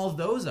putting all of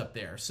those up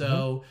there.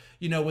 So,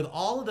 with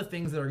all of the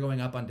things that are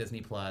going up on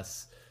Disney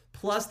Plus,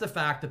 plus the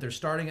fact that they're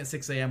starting at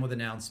 6 a.m. with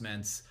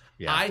announcements,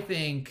 I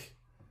think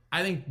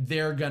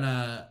they're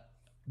gonna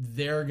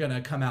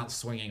come out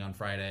swinging on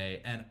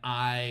Friday, and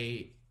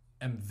I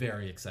am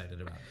very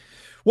excited about it.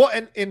 Well,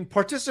 and in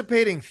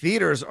participating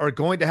theaters are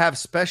going to have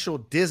special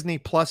Disney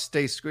Plus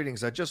Day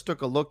screenings. I just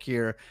took a look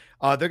here.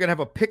 They're going to have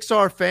a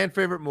Pixar fan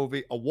favorite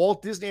movie, a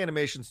Walt Disney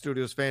Animation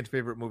Studios fan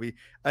favorite movie,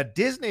 a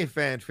Disney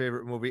fan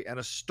favorite movie, and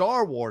a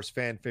Star Wars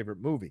fan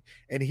favorite movie.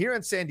 And here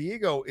in San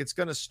Diego, it's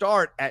going to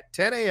start at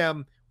 10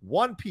 a.m.,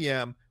 1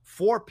 p.m.,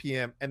 4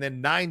 p.m., and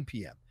then 9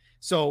 p.m.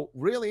 So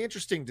really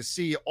interesting to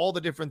see all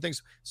the different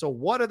things. So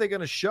what are they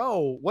going to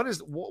show? What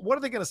are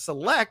they going to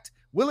select?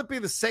 Will it be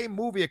the same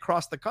movie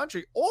across the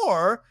country,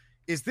 or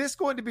is this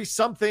going to be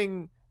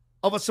something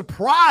of a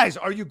surprise?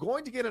 Are you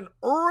going to get an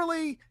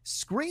early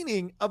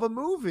screening of a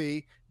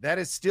movie that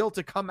is still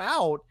to come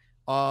out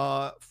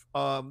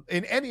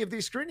in any of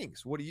these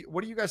screenings? What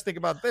do you guys think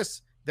about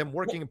this? Them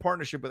working in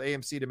partnership with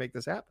AMC to make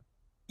this happen?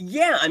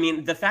 Yeah, I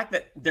mean, the fact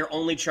that they're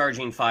only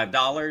charging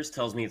 $5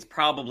 tells me it's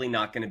probably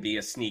not going to be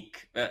a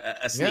sneak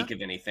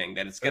of anything,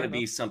 that it's going to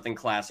be something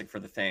classic for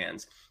the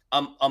fans.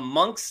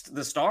 Amongst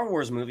the Star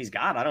Wars movies,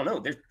 God, I don't know,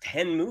 there's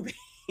 10 movies.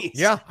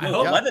 Yeah.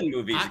 11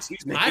 movies,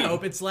 excuse me. I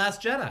hope it's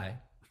Last Jedi.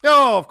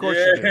 No, of course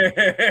you do.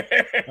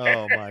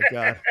 Oh, my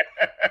God.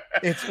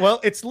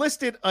 It's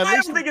listed. I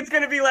don't think it's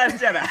going to be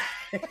Last Jedi.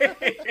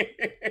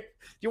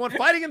 You want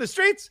fighting in the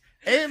streets?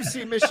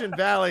 AMC Mission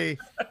Valley,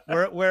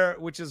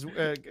 which is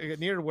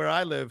near where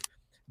I live,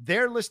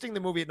 they're listing the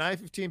movie at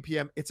 9:15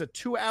 p.m. It's a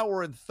 2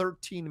 hour and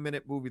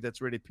 13-minute movie that's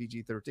rated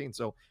PG-13.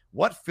 So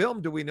what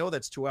film do we know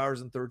that's 2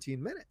 hours and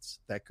 13 minutes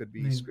that could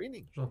be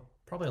screening?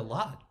 Probably a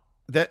lot.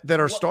 That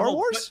are Star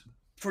Wars?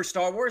 For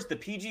Star Wars, the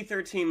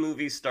PG-13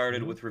 movie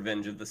started with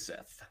Revenge of the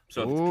Sith.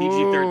 So if it's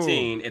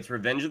PG-13, it's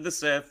Revenge of the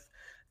Sith,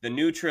 the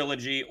new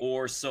trilogy,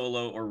 or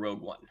Solo or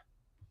Rogue One.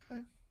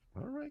 Okay.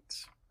 All right.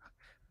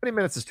 How many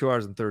minutes is 2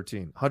 hours and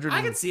 13?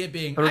 I can see it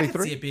being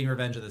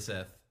Revenge of the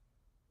Sith.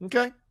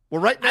 Okay.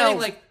 Well, right now, I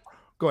think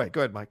go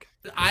ahead, Mike.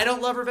 I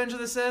don't love Revenge of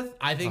the Sith.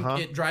 I think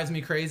it drives me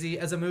crazy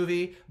as a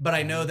movie, but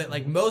I know that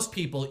like most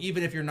people,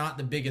 even if you're not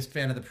the biggest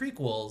fan of the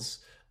prequels,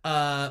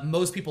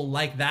 Most people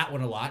like that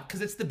one a lot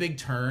because it's the big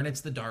turn,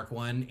 it's the dark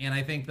one, and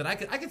I think that I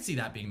could see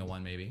that being the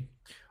one maybe.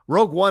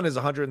 Rogue One is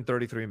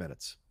 133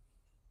 minutes.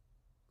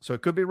 So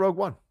it could be Rogue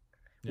One,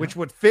 which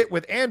would fit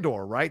with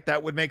Andor, right?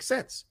 That would make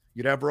sense.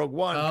 You'd have Rogue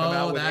One come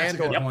out with that's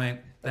Andor. A good point.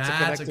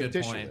 That's a good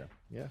point. There.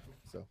 Yeah.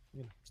 So,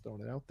 just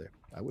throwing it out there.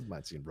 I wouldn't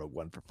mind seeing Rogue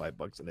One for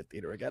 $5 in the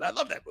theater again. I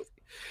love that movie.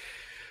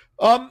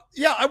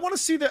 I want to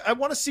see that. I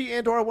want to see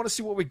Andor. I want to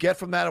see what we get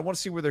from that. I want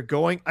to see where they're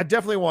going. I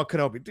definitely want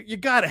Kenobi. You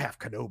got to have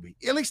Kenobi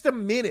at least a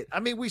minute. I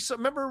mean,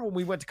 remember when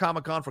we went to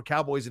Comic-Con for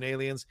Cowboys and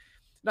Aliens,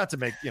 not to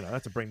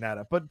bring that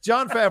up, but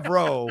Jon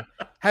Favreau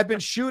had been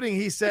shooting,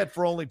 he said,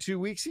 for only 2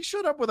 weeks. He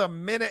showed up with a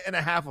minute and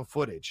a half of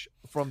footage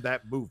from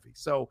that movie.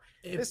 So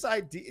this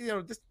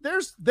idea,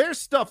 there's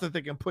stuff that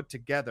they can put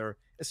together,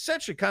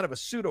 essentially kind of a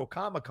pseudo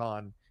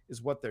Comic-Con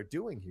is what they're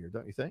doing here,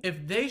 don't you think?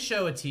 If they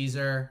show a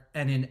teaser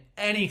and in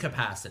any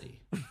capacity,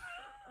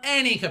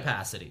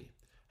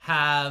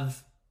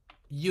 have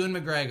Ewan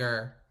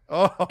McGregor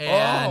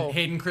and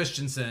Hayden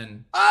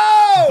Christensen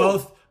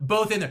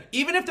both in there,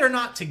 even if they're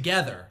not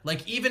together,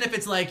 like even if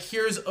it's like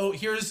here's Ewan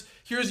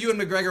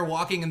McGregor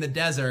walking in the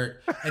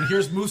desert and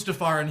here's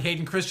Mustafar and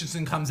Hayden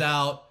Christensen comes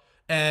out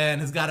and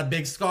has got a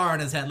big scar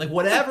on his head, like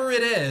whatever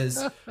it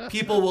is,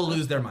 people will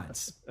lose their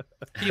minds.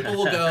 People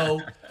will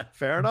go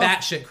fair enough,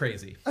 batshit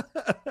crazy.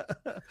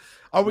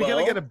 Are we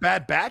gonna get a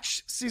Bad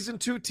Batch season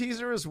 2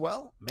 teaser as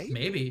well?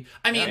 Maybe.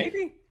 I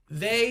mean,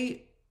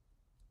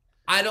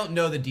 I don't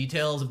know the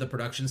details of the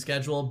production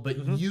schedule,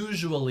 but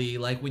usually,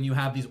 like when you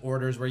have these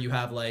orders where you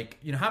have like,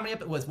 how many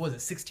was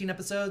it 16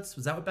 episodes?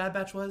 Was that what Bad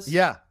Batch was?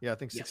 Yeah, I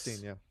think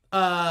 16. Yes.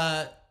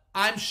 Yeah.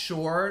 I'm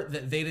sure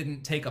that they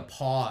didn't take a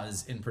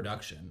pause in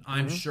production.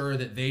 I'm sure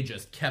that they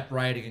just kept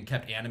writing and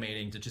kept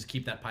animating to just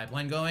keep that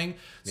pipeline going.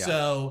 Yeah.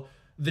 So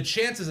the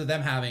chances of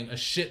them having a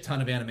shit ton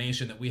of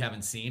animation that we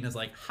haven't seen is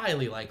like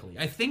highly likely.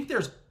 I think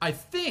there's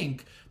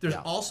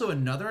also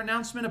another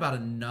announcement about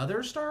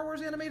another Star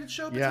Wars animated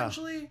show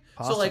potentially.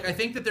 So like I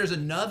think that there's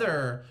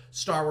another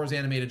Star Wars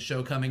animated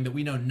show coming that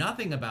we know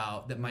nothing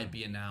about that might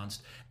be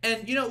announced.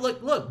 And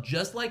look,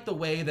 just like the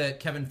way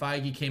that Kevin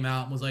Feige came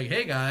out and was like,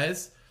 "Hey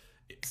guys,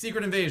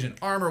 Secret Invasion,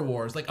 Armor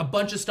Wars," like a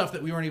bunch of stuff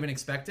that we weren't even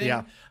expecting.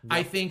 Yeah.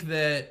 I think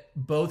that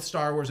both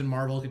Star Wars and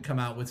Marvel could come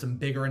out with some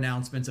bigger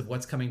announcements of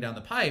what's coming down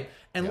the pipe.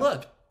 And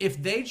look,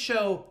 if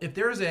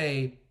there's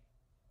a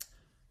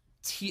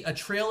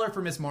trailer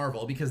for Miss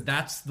Marvel, because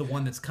that's the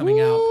one that's coming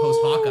out post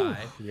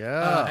Hawkeye.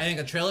 Yeah. I think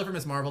a trailer for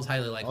Miss Marvel is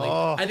highly likely.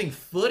 I think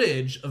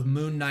footage of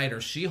Moon Knight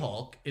or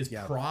She-Hulk is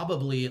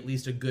probably at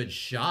least a good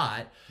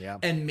shot. Yeah.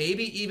 And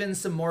maybe even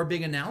some more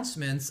big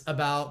announcements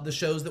about the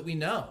shows that we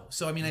know.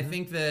 So, I mean, I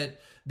think that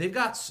they've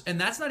got,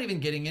 and that's not even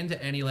getting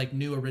into any like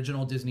new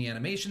original Disney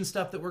animation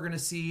stuff that we're going to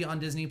see on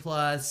Disney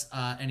Plus,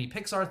 any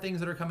Pixar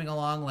things that are coming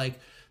along. Like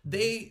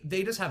they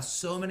just have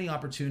so many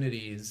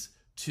opportunities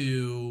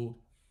to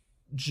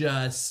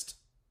just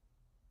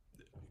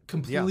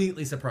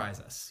completely surprise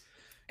us.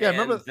 Yeah,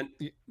 remember?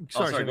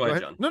 Sorry, go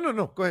ahead, John.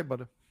 No. Go ahead,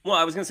 buddy. Well,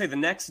 I was going to say the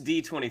next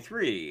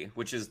D23,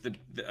 which is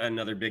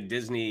another big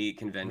Disney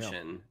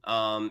convention,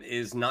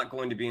 is not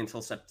going to be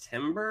until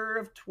September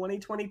of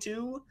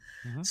 2022.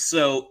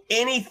 So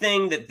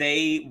anything that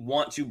they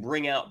want to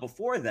bring out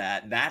before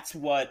that, that's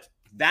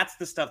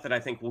the stuff that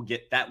I think will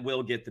get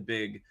the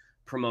big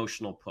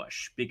promotional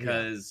push,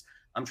 because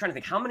I'm trying to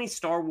think, how many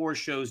Star Wars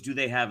shows do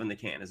they have in the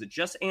can? Is it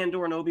just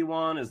Andor and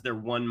Obi-Wan? Is there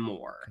one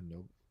more?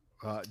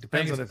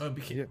 Depends on I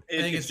think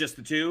it's just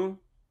the two.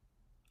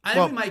 I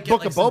think we might get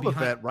Book of Boba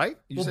Fett, right?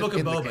 Book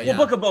of Boba. Well,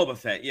 Book of Boba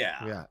Fett,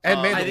 yeah. And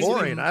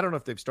Mandalorian. I don't know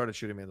if they've started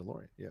shooting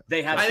Mandalorian. Yeah,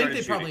 they have. I think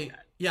they probably.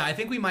 Yeah, I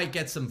think we might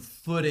get some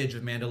footage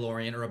of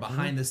Mandalorian or a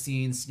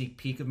behind-the-scenes sneak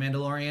peek of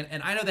Mandalorian.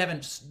 And I know they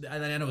haven't. I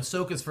know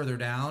Ahsoka's further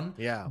down.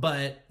 Yeah,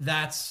 but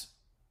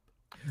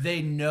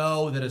they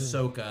know that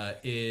Ahsoka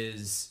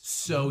is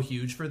so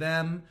huge for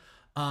them.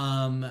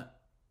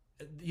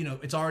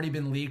 It's already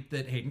been leaked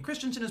that Hayden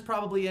Christensen is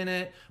probably in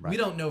it. Right. We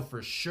don't know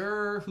for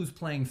sure who's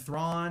playing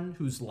Thrawn,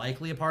 who's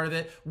likely a part of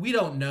it. We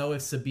don't know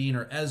if Sabine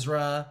or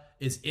Ezra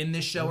is in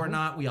this show or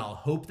not. We all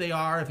hope they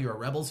are if you're a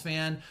Rebels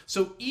fan.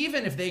 So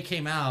even if they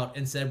came out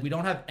and said, we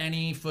don't have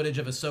any footage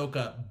of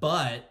Ahsoka,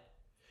 but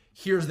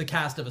here's the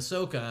cast of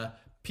Ahsoka,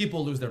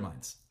 people lose their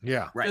minds.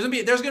 Yeah. Right.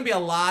 There's gonna be a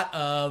lot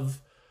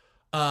of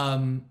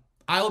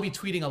I will be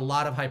tweeting a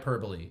lot of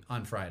hyperbole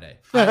on Friday.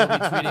 I will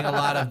be tweeting a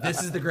lot of,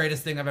 this is the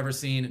greatest thing I've ever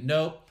seen.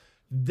 Nope.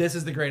 This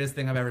is the greatest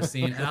thing I've ever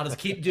seen. And I'll just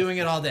keep doing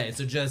it all day.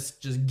 So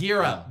just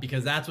gear up,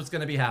 because that's what's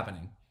going to be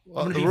happening.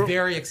 I'm going to be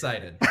very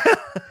excited.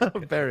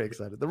 Very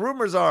excited. The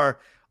rumors are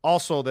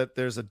also that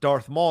there's a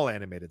Darth Maul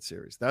animated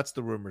series. That's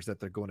the rumors, that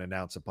they're going to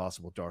announce a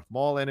possible Darth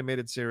Maul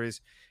animated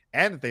series,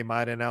 and that they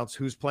might announce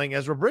who's playing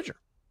Ezra Bridger.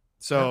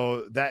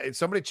 So that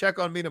somebody check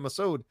on Mina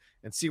Masood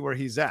and see where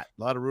he's at.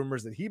 A lot of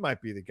rumors that he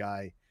might be the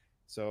guy.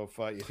 So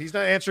if he's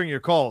not answering your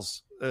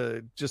calls,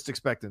 just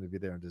expect him to be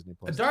there on Disney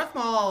Plus. A Darth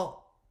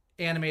Maul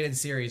animated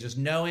series, just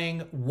knowing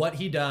what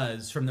he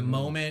does from the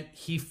moment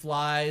he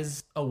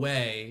flies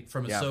away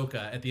from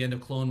Ahsoka at the end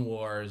of Clone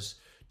Wars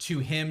to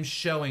him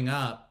showing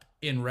up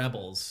in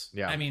Rebels.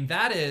 Yeah. I mean,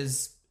 that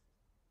is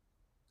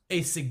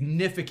a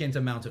significant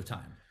amount of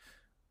time.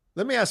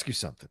 Let me ask you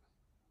something.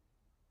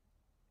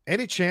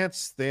 Any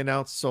chance they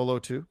announce Solo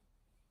 2?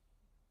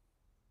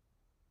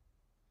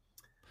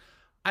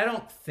 I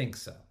don't think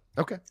so.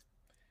 Okay.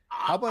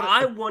 How about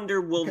I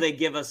wonder, will they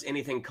give us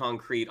anything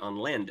concrete on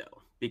Lando?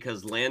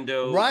 Because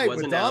Lando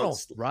was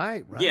announced.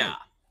 Right. Yeah.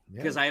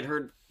 Because I had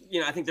heard,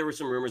 I think there were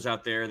some rumors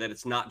out there that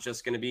it's not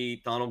just going to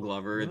be Donald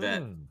Glover,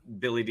 that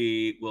Billy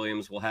D.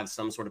 Williams will have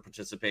some sort of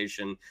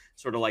participation,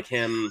 sort of like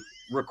him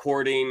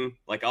recording,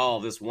 like,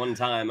 this one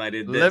time I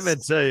did this. Let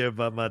me tell you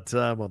about my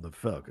time on the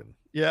Falcon.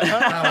 Yeah,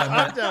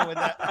 I'm done with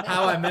that.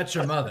 How I Met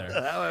Your Mother.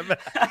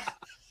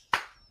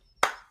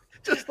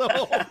 Just the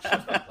whole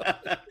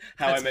show.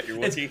 How I Met Your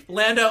Wookiee.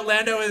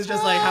 Lando is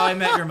just like How I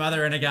Met Your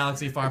Mother in a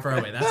galaxy far, far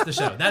away. That's the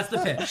show. That's the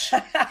pitch.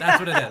 That's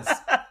what it is.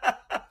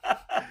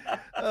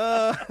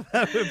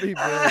 That would be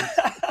brilliant.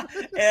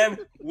 And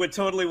would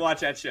totally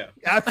watch that show.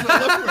 Absolutely.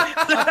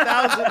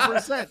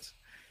 1,000%.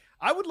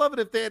 I would love it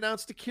if they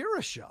announced a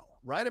Kira show,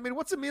 right? I mean,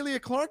 what's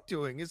Emilia Clarke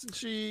doing? Isn't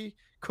she...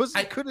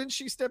 couldn't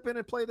she step in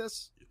and play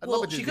this?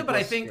 She could, but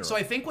I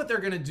think what they're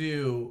going to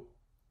do,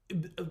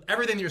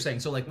 everything that you're saying.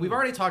 So, like, we've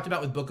already talked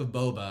about with Book of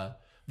Boba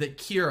that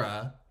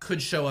Kira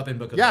could show up in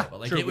Book of Boba.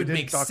 Like, it would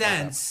make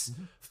sense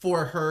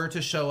for her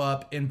to show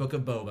up in Book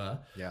of Boba.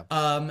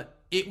 Yeah.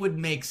 It would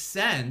make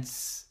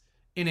sense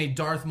in a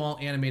Darth Maul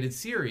animated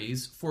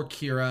series for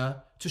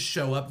Kira to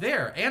show up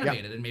there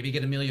animated and maybe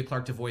get Emilia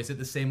Clarke to voice it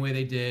the same way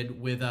they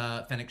did with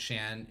Fennec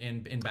Shan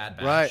in Bad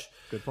Batch. Right.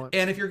 Good point.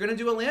 And if you're going to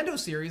do a Lando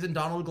series and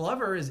Donald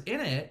Glover is in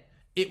it,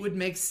 it would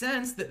make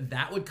sense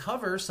that would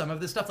cover some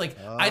of this stuff. Like,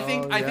 I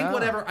think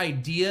whatever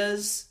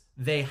ideas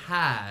they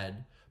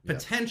had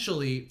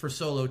potentially for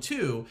Solo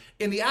 2,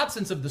 in the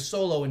absence of the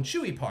Solo and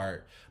Chewie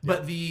part,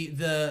 but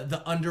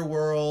the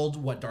underworld,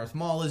 what Darth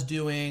Maul is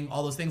doing,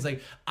 all those things,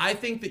 like, I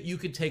think that you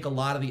could take a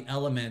lot of the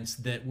elements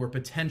that were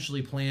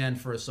potentially planned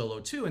for a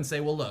Solo 2 and say,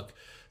 well, look,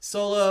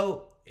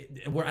 Solo,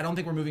 I don't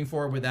think we're moving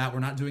forward with that. We're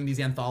not doing these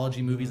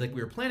anthology movies like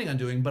we were planning on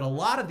doing, but a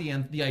lot of the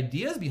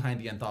ideas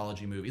behind the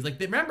anthology movies, like,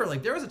 remember,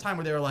 like, there was a time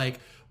where they were like,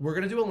 we're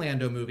going to do a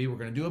Lando movie, we're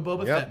going to do a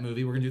Boba Fett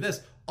movie, we're going to do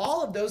this.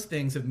 All of those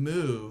things have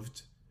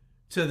moved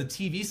to the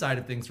TV side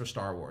of things for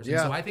Star Wars. And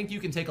so I think you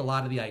can take a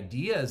lot of the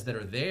ideas that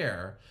are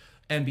there,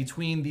 and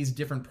between these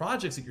different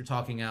projects that you're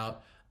talking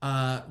out,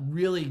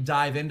 really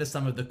dive into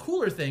some of the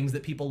cooler things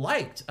that people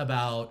liked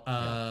about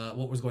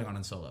what was going on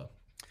in Solo.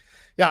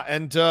 Yeah,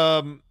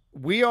 and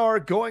we are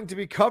going to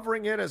be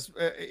covering it as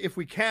if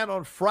we can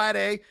on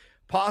Friday.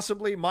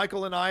 Possibly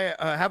Michael and I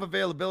have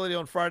availability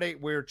on Friday.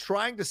 We're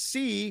trying to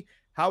see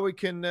how we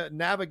can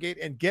navigate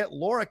and get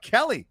Laura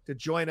Kelly to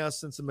join us,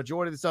 since the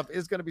majority of the stuff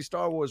is going to be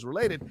Star Wars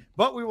related.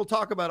 But we will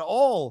talk about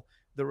all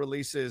the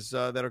releases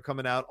that are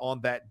coming out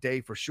on that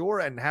day for sure,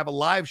 and have a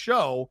live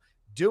show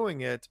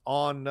doing it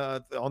on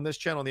this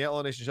channel, on the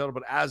Outlaw Nation channel,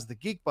 but as the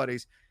Geek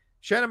Buddies.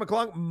 Shannon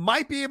McClung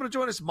might be able to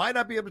join us, might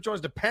not be able to join us.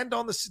 Depends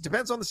on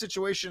the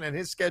situation and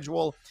his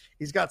schedule.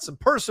 He's got some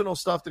personal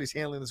stuff that he's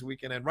handling this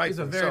weekend, and he's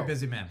a very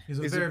busy man. He's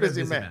a very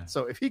busy man.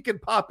 So if he can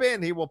pop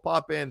in, he will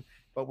pop in.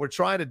 But we're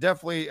trying to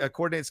definitely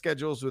coordinate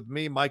schedules with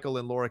me, Michael,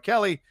 and Laura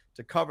Kelly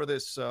to cover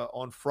this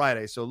on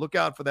Friday. So look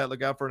out for that.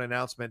 Look out for an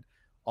announcement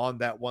on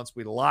that once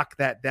we lock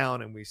that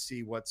down and we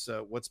see what's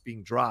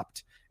being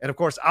dropped. And of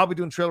course, I'll be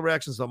doing trailer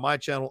reactions on my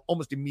channel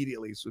almost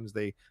immediately as soon as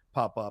they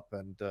pop up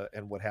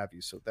and what have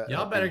you. So that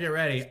y'all better get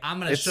ready. I'm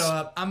gonna show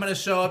up. I'm gonna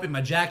show up in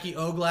my Jackie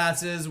O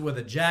glasses with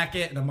a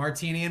jacket and a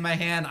martini in my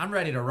hand. I'm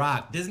ready to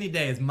rock. Disney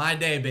Day is my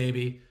day,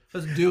 baby.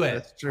 Let's do it.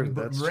 That's true.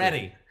 I'm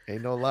ready.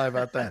 Ain't no lie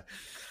about that.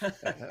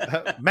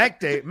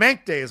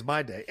 Mank Day is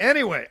my day.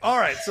 Anyway, all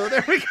right. So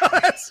there we go.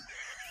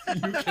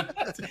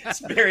 It's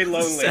very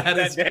lonely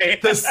that day.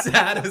 The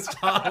saddest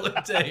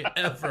holiday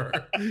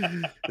ever.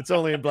 It's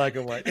only in black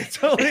and white.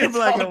 It's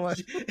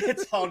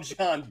all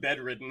John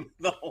bedridden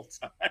the whole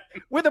time.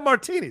 With a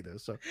martini, though.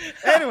 So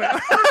anyway.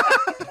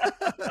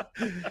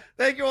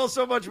 Thank you all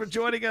so much for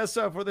joining us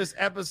for this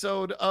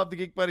episode of the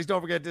Geek Buddies.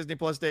 Don't forget, Disney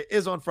Plus Day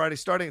is on Friday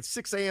starting at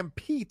 6 a.m.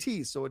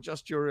 PT. So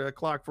adjust your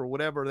clock for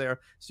whatever there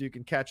so you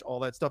can catch all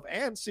that stuff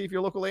and see if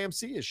your local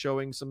AMC is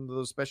showing some of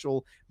those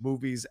special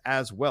movies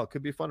as well.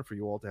 Could be fun for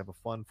you all to have a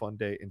fun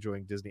day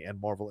enjoying Disney and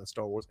Marvel and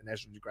Star Wars and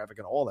National Geographic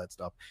and all that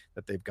stuff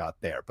that they've got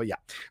there. But yeah.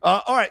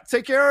 All right.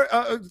 Take care.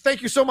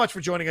 Thank you so much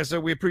for joining us.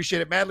 We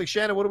appreciate it. Madly.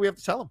 Shannon, what do we have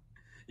to tell them?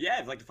 Yeah,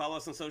 if you'd like to follow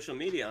us on social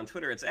media, on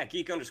Twitter, it's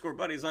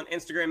 @geek_buddies, on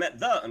Instagram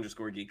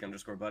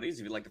 @the_geek_buddies. If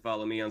you'd like to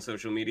follow me on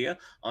social media,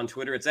 on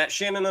Twitter, it's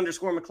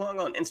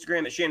 @Shannon_McClung, on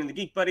Instagram @Shannon the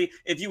Geek Buddy.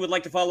 If you would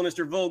like to follow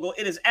Mr. Vogel,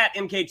 it is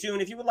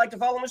 @MKToon. If you would like to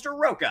follow Mr.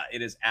 Roca,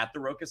 it is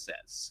 @The Roca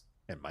Says.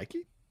 And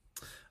Mikey?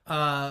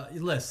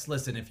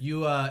 Listen, if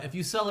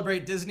you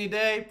celebrate Disney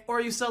Day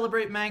or you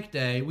celebrate Mank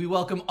Day, we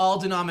welcome all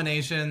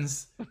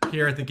denominations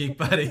here at the Geek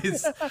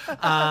Buddies.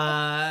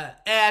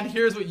 And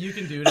here's what you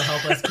can do to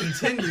help us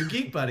continue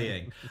Geek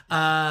Buddying.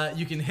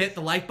 You can hit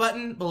the like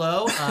button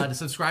below to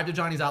subscribe to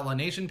Johnny's Outlaw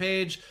Nation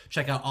page.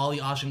 Check out all the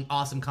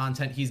awesome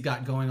content he's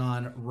got going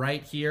on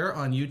right here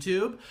on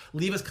YouTube.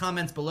 Leave us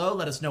comments below.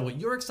 Let us know what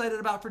you're excited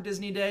about for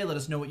Disney Day. Let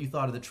us know what you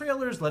thought of the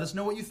trailers. Let us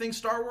know what you think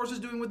Star Wars is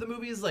doing with the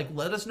movies.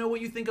 Let us know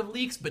what you think of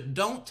leaks, but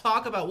don't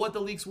talk about what the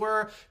leaks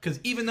were, because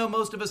even though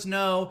most of us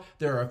know,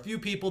 there are a few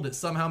people that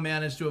somehow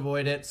managed to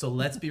avoid it, so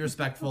let's be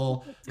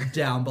respectful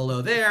down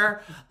below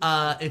there.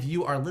 If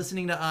you are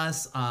listening to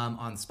us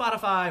on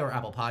Spotify or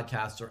Apple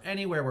Podcasts or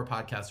anywhere where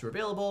podcasts are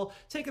available,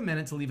 take a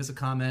minute to leave us a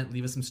comment,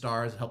 leave us some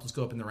stars. It helps us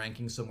go up in the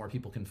rankings so more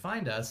people can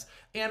find us.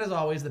 And as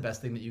always, the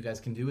best thing that you guys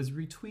can do is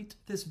retweet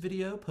this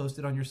video, post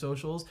it on your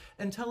socials,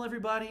 and tell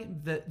everybody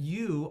that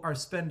you are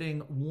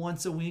spending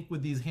once a week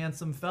with these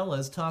handsome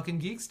fellas talking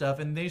geek stuff,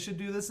 and they should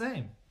do the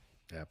same.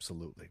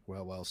 Absolutely.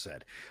 Well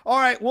said. All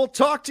right. We'll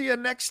talk to you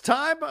next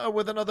time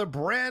with another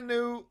brand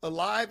new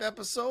live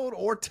episode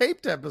or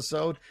taped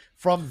episode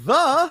from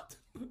the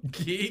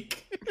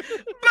Geek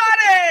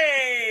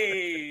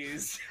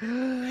Buddies.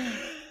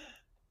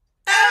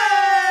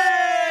 Hey!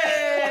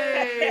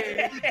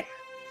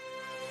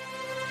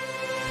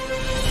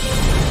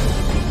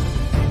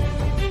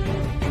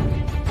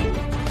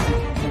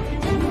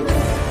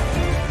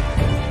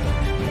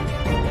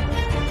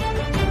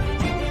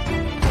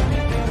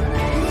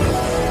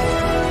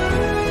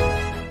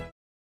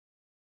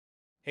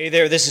 Hey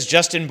there, this is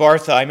Justin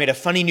Bartha. I made a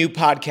funny new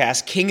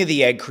podcast, King of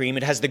the Egg Cream.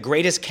 It has the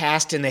greatest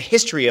cast in the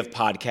history of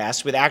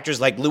podcasts with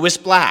actors like Louis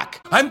Black.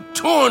 I'm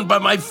torn by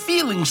my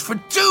feelings for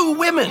two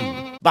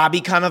women.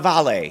 Bobby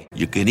Cannavale.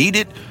 You can eat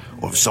it,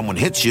 or if someone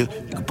hits you,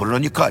 you can put it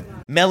on your cut.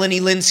 Melanie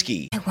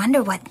Linsky. I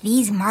wonder what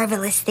these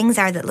marvelous things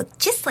are that look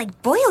just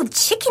like boiled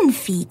chicken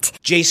feet.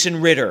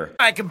 Jason Ritter.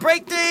 I can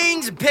break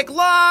things and pick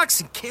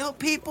locks and kill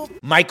people.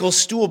 Michael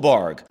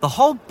Stuhlbarg. The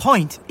whole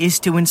point is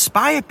to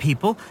inspire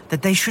people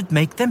that they should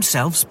make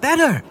themselves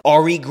better.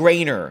 Ari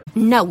Grainer.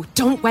 No,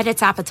 don't whet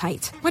its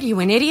appetite. What are you,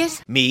 an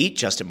idiot? Me,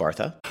 Justin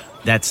Bartha.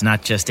 That's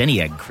not just any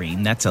egg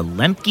cream, that's a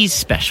Lemke's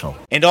special.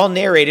 And all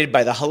narrated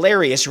by the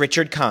hilarious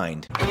Richard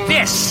Kind.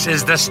 This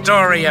is the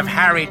story of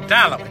Harry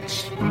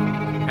Dalowitz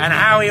and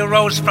how he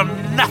rose from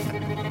nothing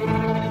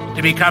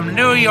to become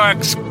New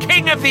York's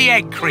King of the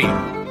Egg Cream.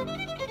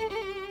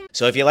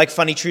 So if you like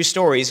funny true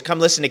stories, come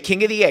listen to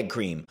King of the Egg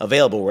Cream,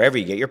 available wherever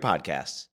you get your podcasts.